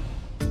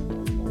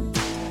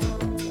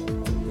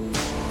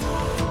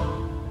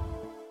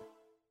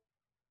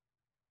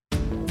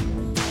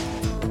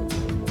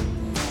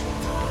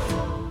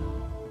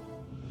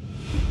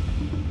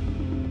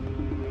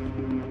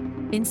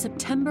 In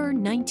September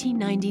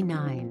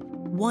 1999,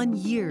 1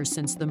 year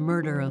since the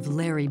murder of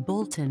Larry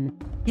Bolton,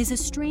 his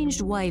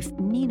estranged wife,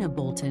 Nena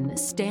Bolton,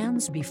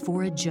 stands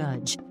before a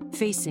judge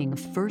facing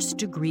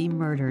first-degree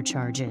murder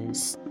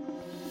charges.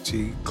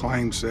 She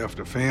claimed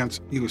self-defense.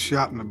 He was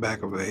shot in the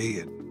back of the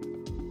head.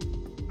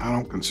 I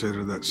don't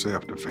consider that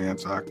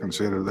self-defense. I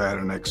consider that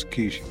an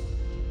execution.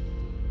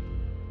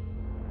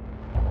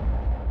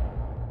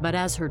 But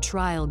as her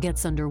trial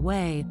gets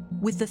underway,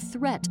 with the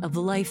threat of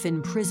life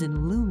in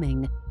prison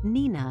looming,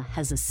 Nena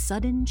has a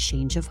sudden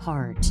change of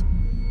heart.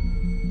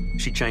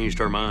 She changed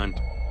her mind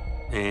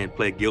and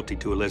pled guilty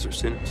to a lesser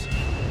sentence.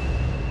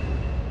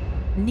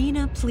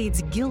 Nena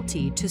pleads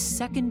guilty to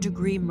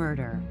second-degree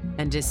murder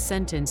and is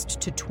sentenced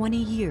to 20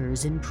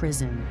 years in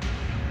prison.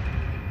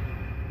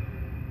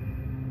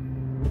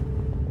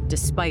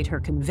 Despite her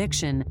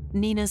conviction,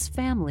 Nena's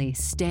family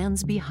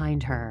stands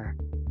behind her.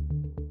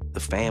 The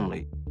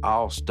family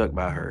all stuck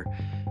by her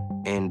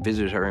and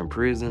visited her in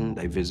prison.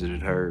 They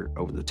visited her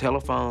over the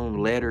telephone,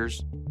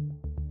 letters.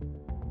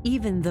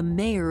 Even the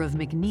mayor of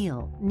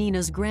McNeil,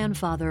 Nena's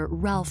grandfather,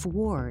 Ralph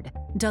Ward,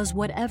 does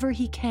whatever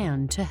he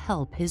can to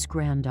help his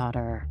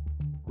granddaughter.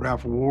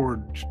 Ralph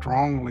Ward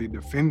strongly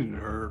defended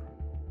her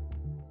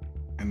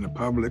in the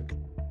public.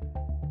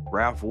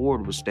 Ralph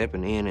Ward was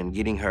stepping in and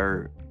getting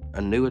her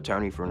a new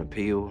attorney for an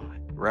appeal.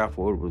 Ralph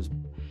Ward was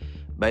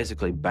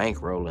basically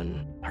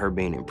bankrolling her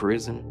being in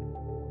prison.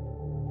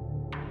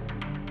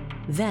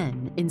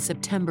 Then, in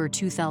September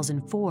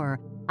 2004,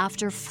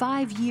 after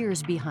 5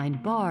 years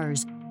behind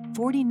bars,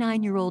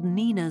 49-year-old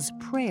Nena's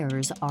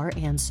prayers are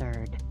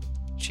answered.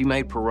 She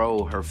made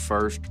parole her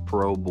first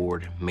parole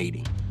board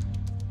meeting.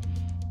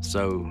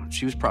 So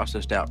she was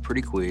processed out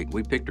pretty quick.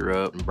 We picked her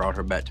up and brought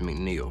her back to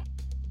McNeil.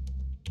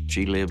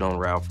 She lived on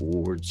Ralph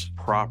Ward's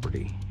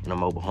property in a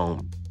mobile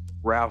home.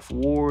 Ralph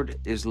Ward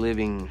is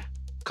living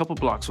a couple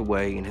blocks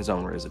away in his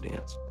own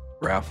residence.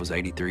 Ralph was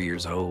 83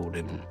 years old,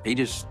 and he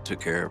just took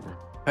care of her,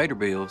 paid her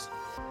bills.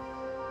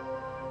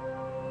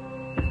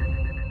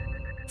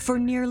 For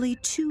nearly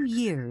 2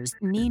 years,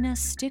 Nena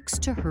sticks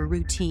to her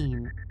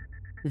routine.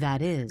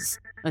 That is,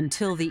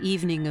 until the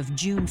evening of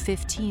June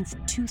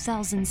 15th,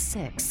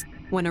 2006,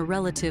 when a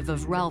relative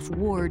of Ralph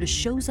Ward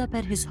shows up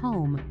at his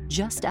home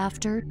just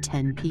after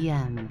 10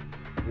 p.m.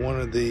 One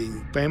of the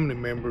family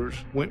members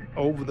went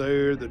over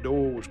there, the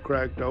door was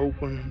cracked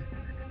open.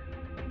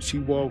 She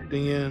walked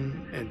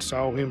in and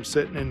saw him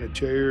sitting in the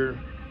chair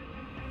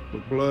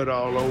with blood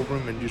all over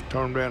him and just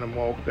turned around and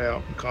walked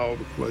out and called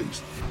the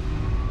police.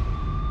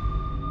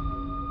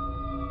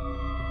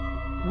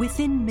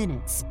 Within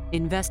minutes,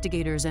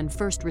 investigators and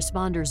first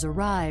responders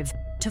arrive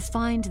to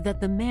find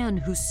that the man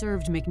who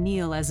served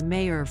McNeil as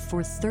mayor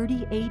for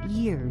 38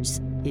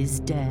 years is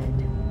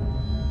dead.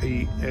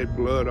 He had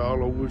blood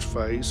all over his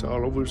face,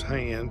 all over his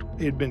hand.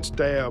 He had been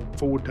stabbed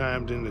 4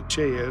 times in the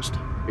chest.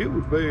 It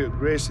was very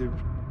aggressive.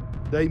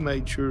 They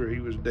made sure he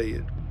was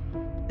dead.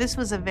 This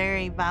was a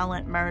very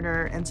violent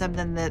murder and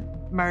something that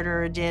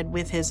murderer did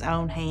with his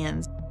own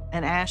hands.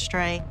 An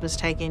ashtray was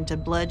taken to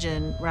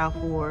bludgeon Ralph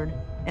Ward,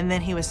 and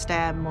then he was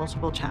stabbed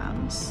multiple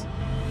times.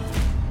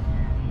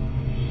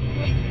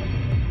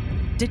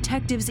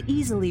 Detectives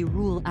easily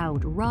rule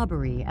out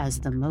robbery as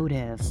the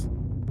motive.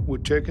 We're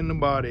checking the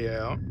body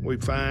out. We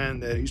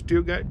find that he's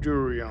still got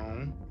jewelry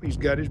on. He's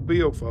got his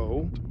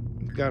billfold.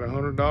 got a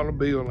 $100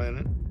 bill in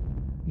it.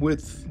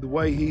 With the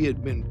way he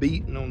had been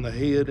beaten on the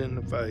head and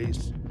the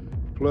face,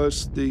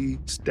 plus the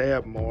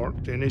stab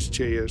marks in his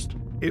chest,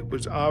 it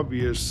was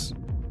obvious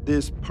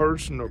this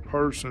person or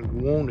persons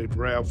wanted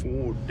Ralph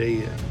Ward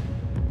dead.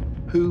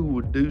 Who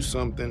would do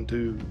something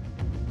to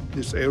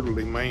this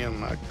elderly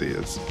man like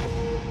this?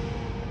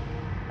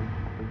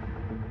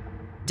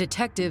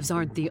 Detectives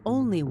aren't the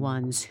only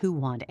ones who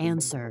want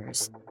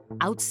answers.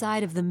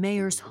 Outside of the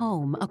mayor's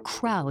home, a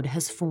crowd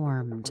has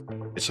formed.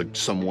 It's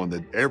someone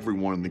that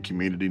everyone in the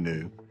community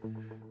knew,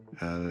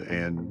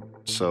 and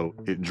so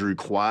it drew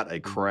quite a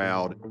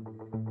crowd.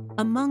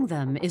 Among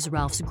them is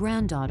Ralph's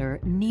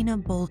granddaughter, Nena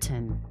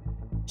Bolton.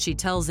 She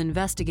tells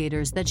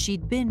investigators that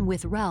she'd been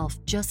with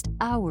Ralph just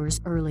hours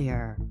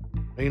earlier.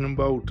 Nena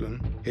Bolton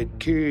had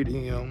carried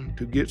him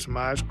to get some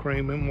ice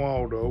cream in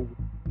Waldo,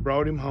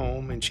 brought him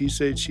home, and she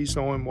said she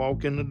saw him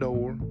walk in the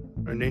door,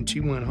 and then she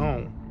went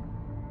home.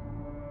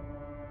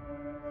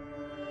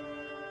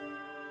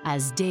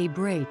 As day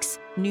breaks,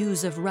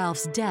 news of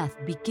Ralph's death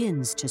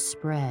begins to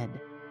spread.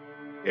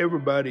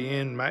 Everybody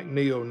in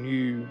McNeil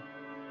knew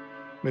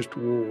Mr.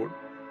 Ward,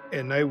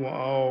 and they were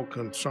all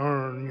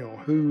concerned,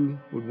 who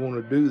would want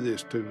to do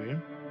this to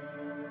him.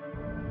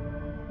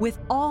 With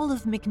all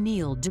of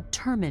McNeil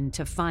determined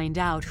to find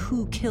out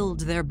who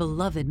killed their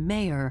beloved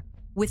mayor,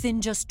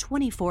 within just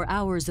 24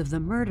 hours of the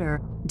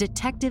murder,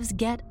 detectives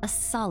get a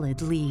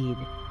solid lead.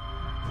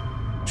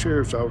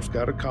 Sheriff's office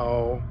got a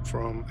call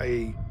from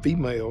a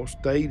female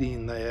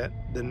stating that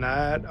the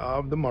night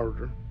of the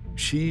murder,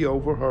 she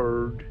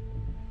overheard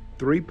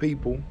 3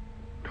 people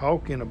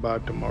talking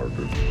about the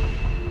murder.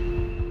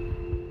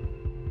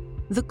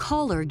 The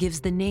caller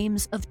gives the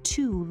names of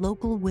 2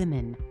 local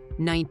women,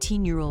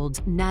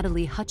 19-year-olds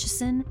Natalie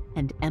Hutchison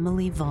and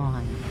Emily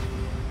Vaughn.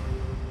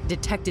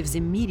 Detectives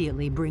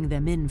immediately bring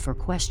them in for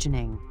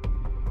questioning.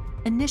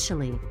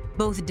 Initially,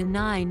 both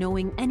deny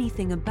knowing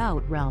anything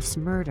about Ralph's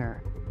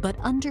murder, but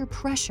under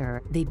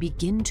pressure, they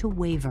begin to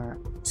waver,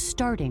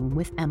 starting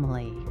with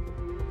Emily.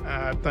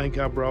 I think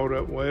I brought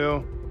up,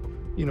 well,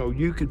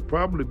 you could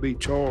probably be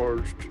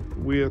charged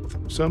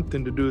with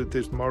something to do with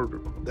this murder.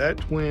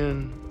 That's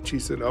when she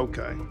said,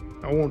 okay,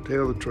 I won't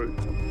tell the truth.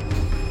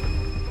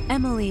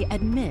 Emily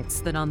admits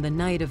that on the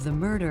night of the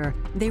murder,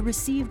 they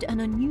received an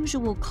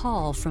unusual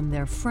call from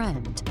their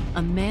friend,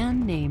 a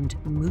man named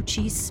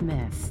Moochie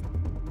Smith.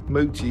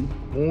 Moochie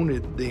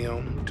wanted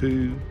them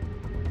to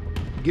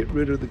get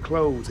rid of the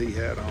clothes he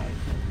had on.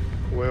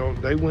 Well,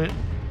 they went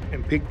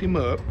and picked him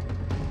up,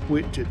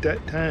 which at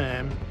that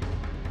time,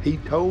 he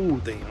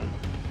told them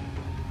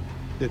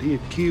that he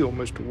had killed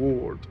Mr.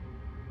 Ward.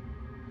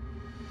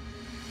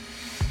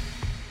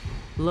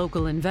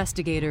 Local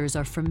investigators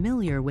are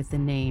familiar with the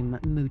name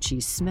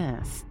Moochie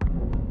Smith.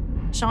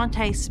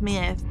 Shante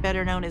Smith,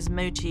 better known as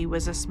Moochie,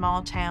 was a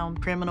small-town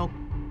criminal.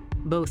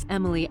 Both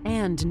Emily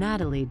and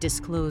Natalie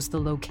disclose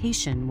the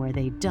location where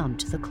they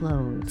dumped the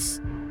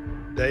clothes.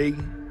 They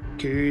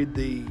carried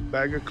the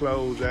bag of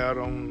clothes out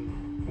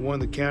on one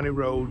of the county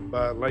roads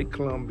by Lake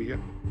Columbia.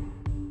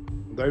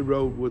 They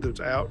rode with us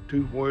out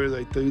to where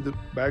they threw the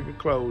bag of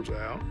clothes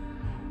out.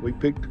 We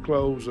picked the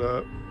clothes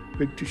up,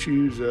 picked the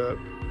shoes up,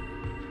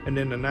 and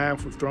then the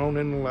knife was thrown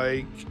in the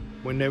lake.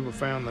 We never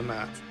found the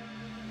knife.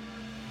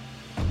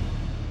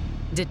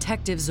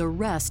 Detectives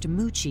arrest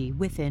Moochie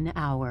within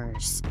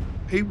hours.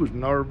 He was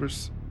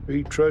nervous.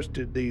 He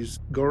trusted these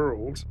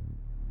girls,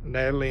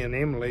 Natalie and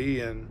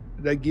Emily, and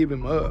they give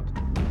him up.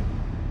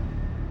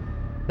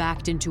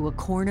 Backed into a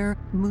corner,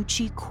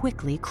 Moochie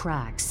quickly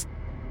cracks.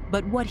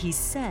 But what he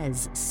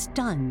says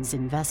stuns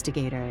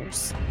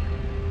investigators.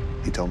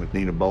 He told me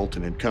Nena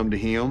Bolton had come to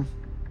him,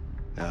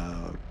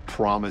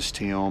 promised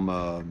him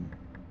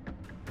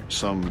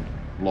some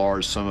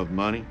large sum of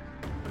money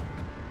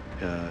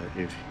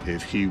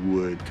if he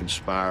would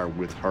conspire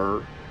with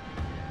her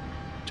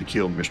to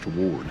kill Mr.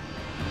 Ward.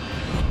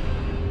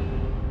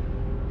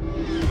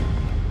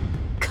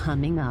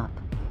 Coming up,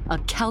 a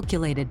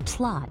calculated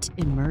plot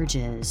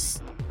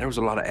emerges. There was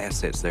a lot of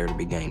assets there to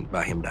be gained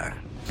by him dying.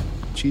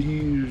 She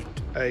used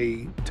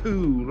a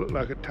tool, looked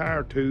like a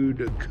tire tool,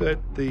 to cut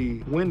the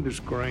window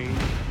screen.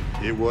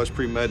 It was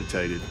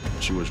premeditated.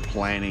 She was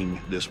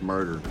planning this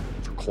murder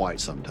for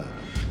quite some time.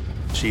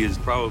 She is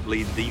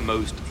probably the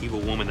most evil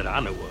woman that I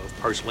know of,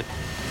 personally.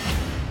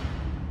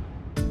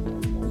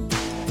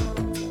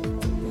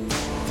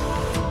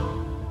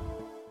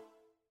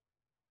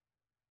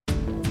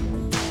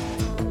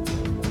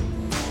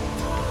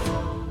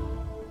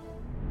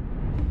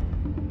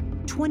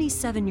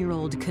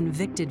 "27-year-old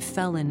convicted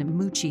felon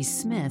Moochie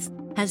Smith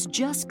has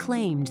just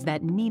claimed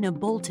that Nena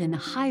Bolton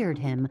hired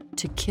him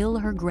to kill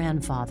her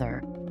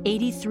grandfather,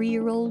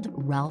 83-year-old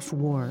Ralph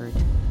Ward.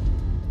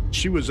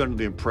 She was under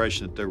the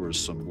impression that there was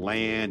some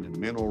land and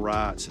mineral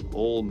rights and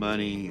oil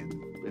money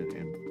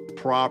and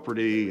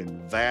property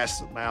and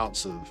vast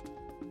amounts of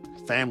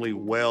family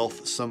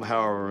wealth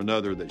somehow or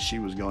another that she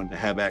was going to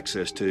have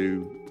access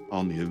to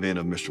on the event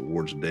of Mr.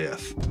 Ward's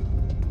death.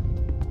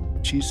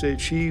 She said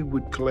she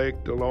would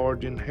collect a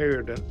large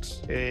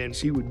inheritance and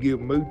she would give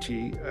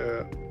Moochie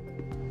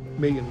 $1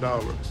 million.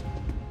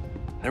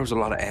 There was a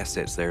lot of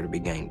assets there to be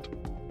gained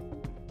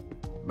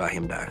by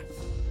him dying.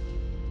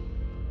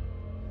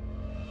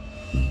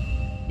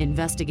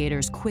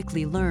 Investigators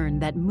quickly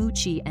learned that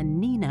Moochie and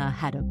Nena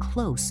had a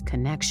close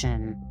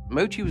connection.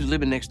 Moochie was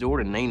living next door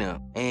to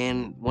Nena,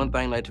 and one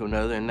thing led to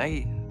another, and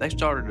they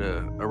started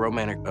a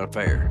romantic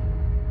affair.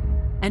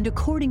 And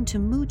according to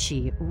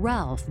Moochie,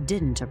 Ralph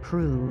didn't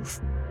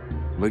approve.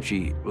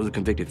 Moochie was a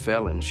convicted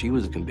felon. She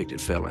was a convicted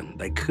felon.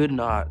 They could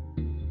not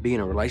be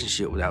in a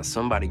relationship without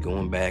somebody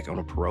going back on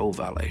a parole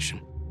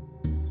violation.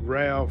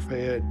 Ralph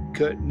had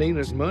cut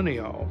Nena's money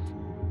off.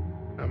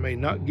 I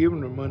mean, not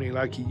giving her money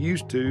like he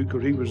used to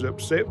because he was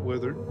upset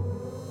with her.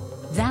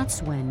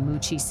 That's when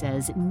Moochie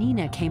says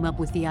Nena came up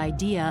with the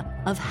idea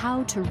of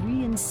how to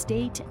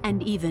reinstate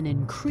and even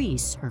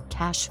increase her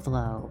cash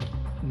flow.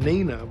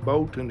 Nena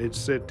Bolton had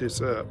set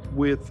this up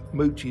with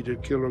Moochie to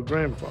kill her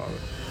grandfather.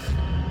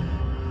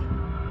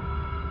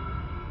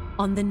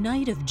 On the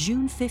night of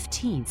June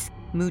 15th,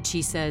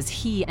 Moochie says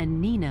he and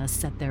Nena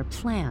set their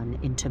plan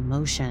into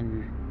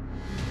motion.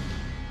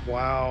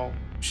 While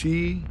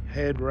she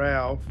had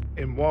Ralph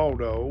and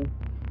Waldo,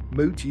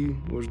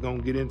 Moochie was going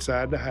to get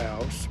inside the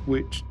house,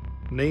 which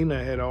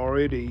Nena had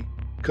already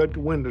cut the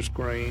window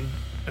screen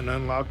and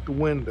unlocked the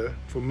window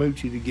for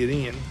Moochie to get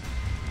in.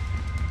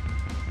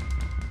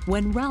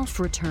 When Ralph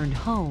returned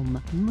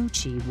home,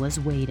 Moochie was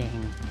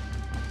waiting.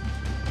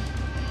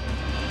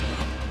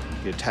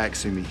 He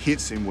attacks him, he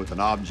hits him with an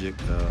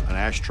object, an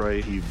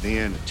ashtray. He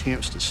then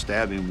attempts to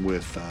stab him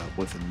with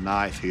a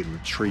knife he had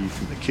retrieved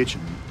from the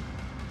kitchen,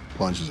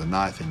 plunges a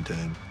knife into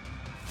him,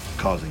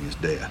 causing his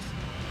death.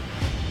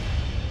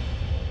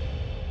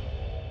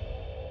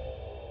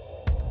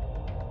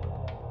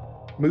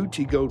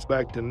 Moochie goes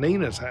back to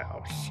Nena's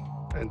house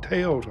and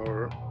tells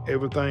her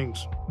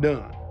everything's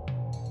done.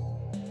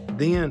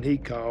 Then he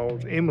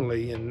calls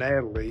Emily and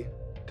Natalie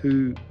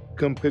to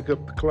come pick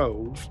up the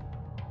clothes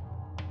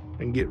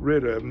and get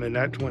rid of them, and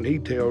that's when he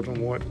tells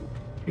them what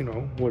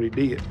he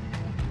did.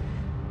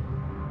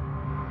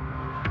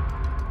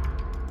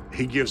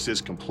 He gives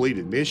his complete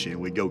admission,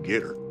 and we go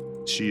get her.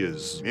 She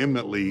is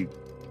imminently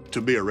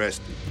to be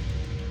arrested.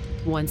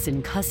 Once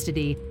in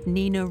custody,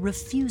 Nena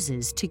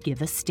refuses to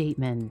give a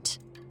statement.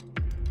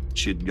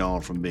 She'd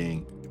gone from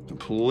being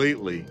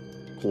completely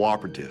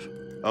cooperative.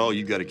 Oh,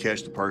 you got to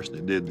catch the person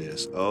that did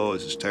this. Oh,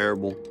 this is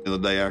terrible. And the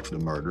day after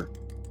the murder,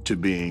 to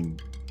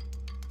being,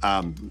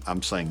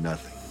 I'm saying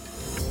nothing.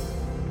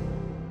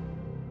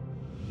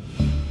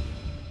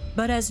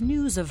 But as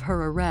news of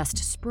her arrest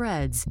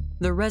spreads,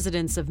 the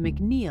residents of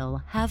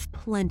McNeil have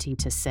plenty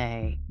to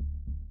say.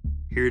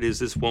 Here it is,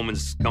 this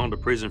woman's gone to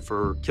prison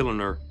for killing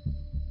her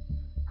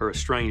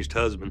estranged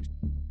husband,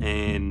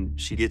 and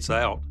she gets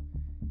out,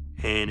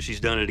 and she's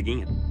done it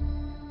again.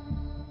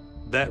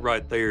 That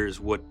right there is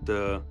what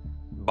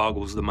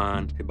boggles the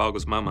mind. It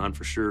boggles my mind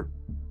for sure.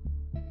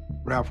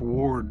 Ralph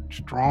Ward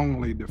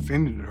strongly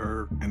defended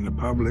her in the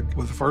public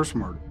with the first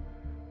murder.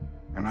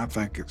 And I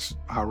think it's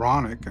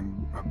ironic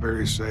and a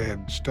very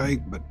sad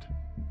state, but,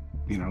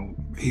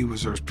 he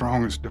was her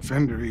strongest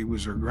defender. He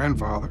was her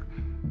grandfather.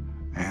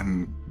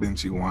 And then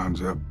she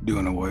winds up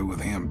doing away with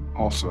him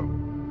also.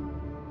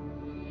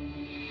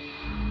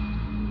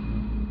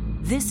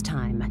 This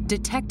time,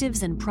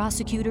 detectives and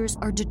prosecutors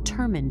are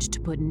determined to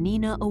put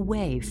Nena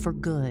away for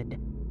good.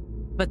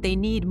 But they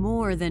need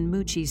more than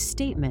Moochie's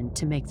statement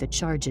to make the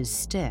charges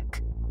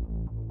stick.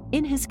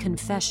 In his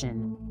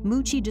confession,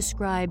 Moochie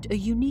described a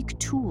unique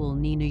tool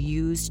Nena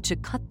used to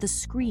cut the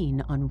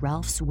screen on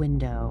Ralph's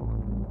window.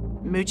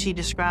 Moochie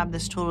described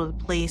this tool to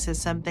the police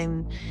as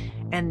something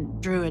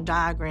and drew a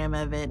diagram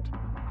of it.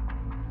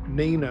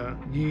 Nena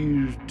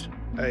used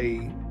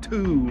a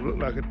tool, looked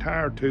like a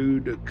tire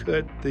tool, to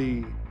cut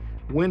the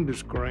window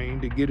screen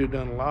to get it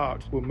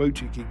unlocked where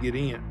Moochie could get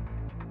in.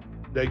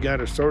 They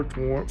got a search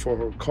warrant for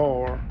her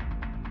car,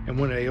 and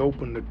when they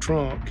opened the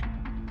trunk,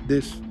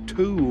 this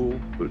tool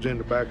was in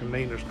the back of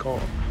Nena's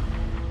car.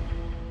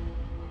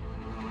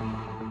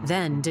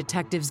 Then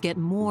detectives get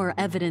more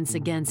evidence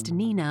against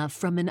Nena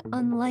from an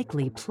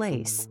unlikely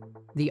place,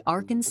 the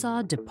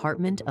Arkansas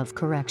Department of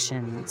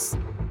Corrections.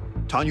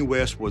 Tanya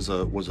West was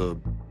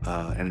an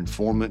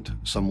informant,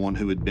 someone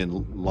who had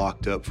been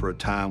locked up for a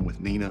time with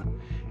Nena,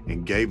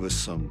 and gave us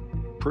some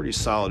pretty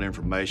solid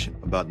information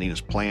about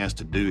Nena's plans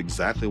to do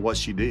exactly what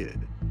she did.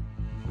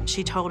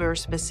 She told her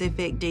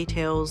specific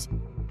details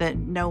that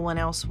no one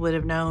else would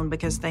have known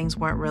because things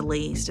weren't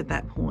released at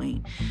that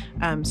point.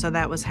 So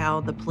that was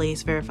how the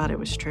police verified it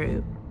was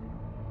true.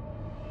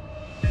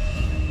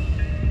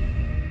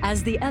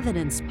 As the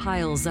evidence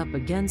piles up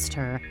against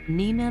her,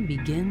 Nena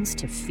begins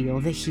to feel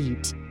the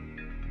heat.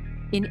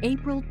 In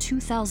April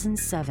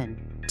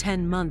 2007,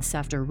 10 months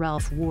after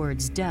Ralph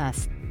Ward's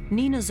death,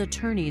 Nena's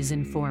attorneys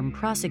inform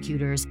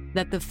prosecutors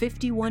that the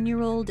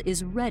 51-year-old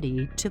is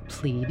ready to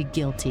plead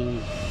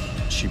guilty.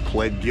 She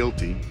pled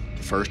guilty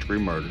to first-degree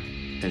murder,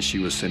 and she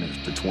was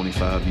sentenced to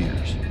 25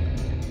 years.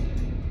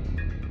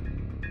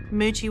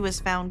 Moochie was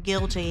found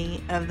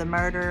guilty of the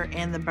murder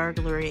and the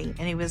burglary,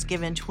 and he was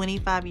given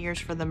 25 years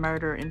for the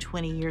murder and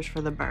 20 years for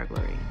the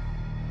burglary.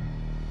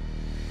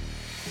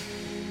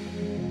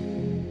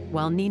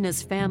 While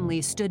Nena's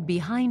family stood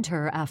behind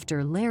her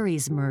after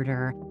Larry's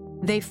murder,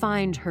 they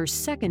find her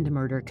second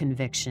murder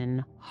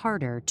conviction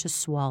harder to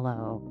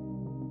swallow.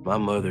 My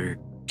mother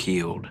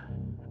killed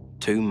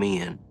 2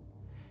 men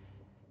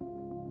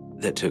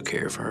that took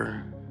care of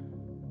her,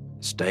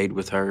 stayed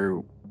with her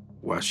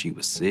while she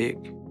was sick,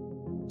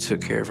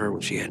 took care of her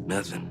when she had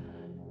nothing,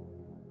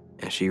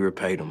 and she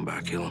repaid them by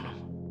killing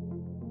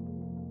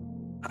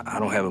them. I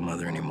don't have a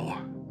mother anymore.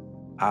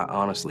 I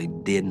honestly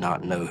did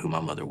not know who my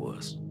mother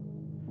was.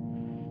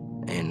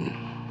 And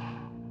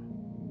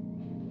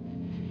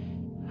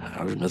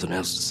there's nothing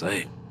else to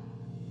say.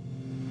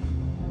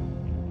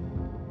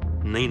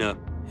 Nena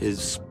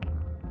is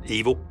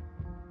evil.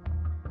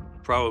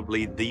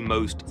 Probably the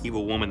most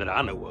evil woman that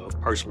I know of.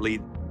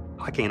 Personally,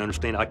 I can't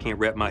understand, I can't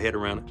wrap my head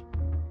around it.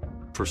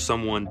 For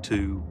someone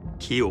to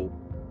kill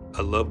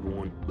a loved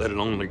one, let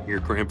alone your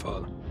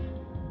grandfather,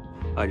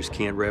 I just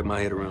can't wrap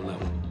my head around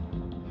that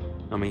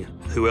one. I mean,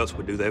 who else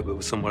would do that but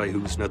with somebody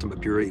who's nothing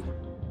but pure evil?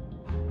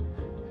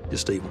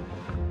 Just evil.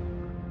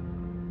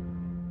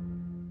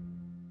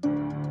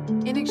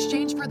 In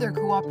exchange for their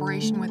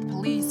cooperation with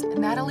police,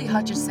 Natalie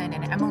Hutchison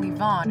and Emily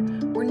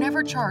Vaughn were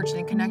never charged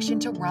in connection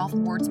to Ralph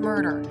Ward's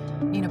murder.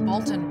 Nena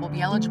Bolton will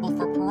be eligible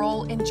for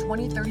parole in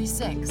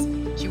 2036.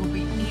 She will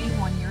be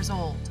 81 years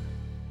old.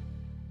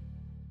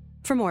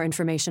 For more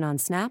information on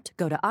Snapped,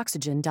 go to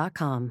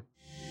oxygen.com.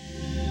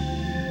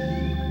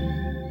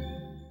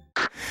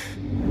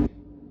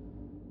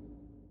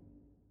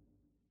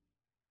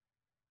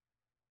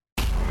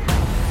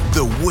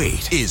 The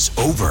wait is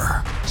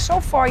over. So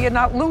far, you're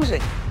not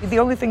losing. The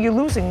only thing you're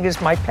losing is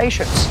my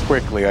patience.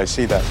 Quickly, I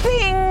see that.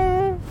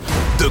 Bing!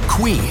 The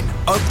queen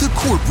of the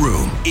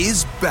courtroom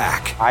is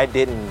back. I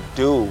didn't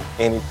do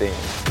anything.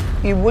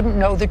 You wouldn't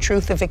know the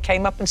truth if it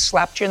came up and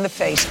slapped you in the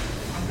face.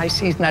 I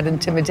see he's not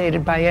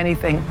intimidated by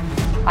anything.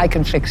 I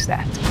can fix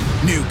that.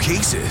 New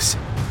cases.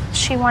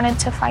 She wanted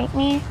to fight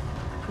me.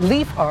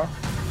 Leave her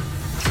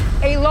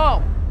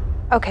alone.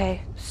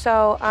 Okay,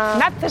 so,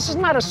 This is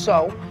not a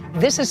so.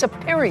 This is a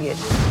period.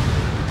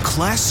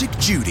 Classic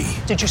Judy.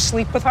 Did you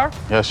sleep with her?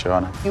 Yes, Your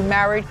Honor. You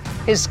married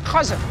his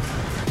cousin.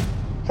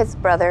 his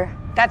brother.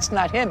 That's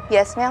not him.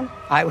 Yes, ma'am.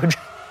 I would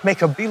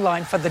make a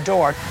beeline for the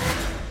door.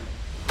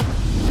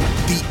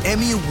 The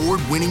Emmy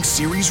Award-winning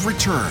series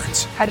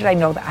returns. How did I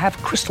know that? I have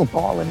a crystal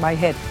ball in my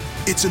head.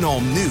 It's an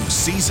all-new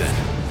season.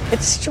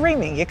 It's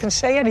streaming. You can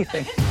say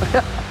anything.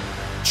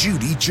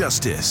 Judy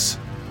Justice.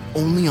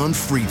 Only on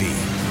Freevee.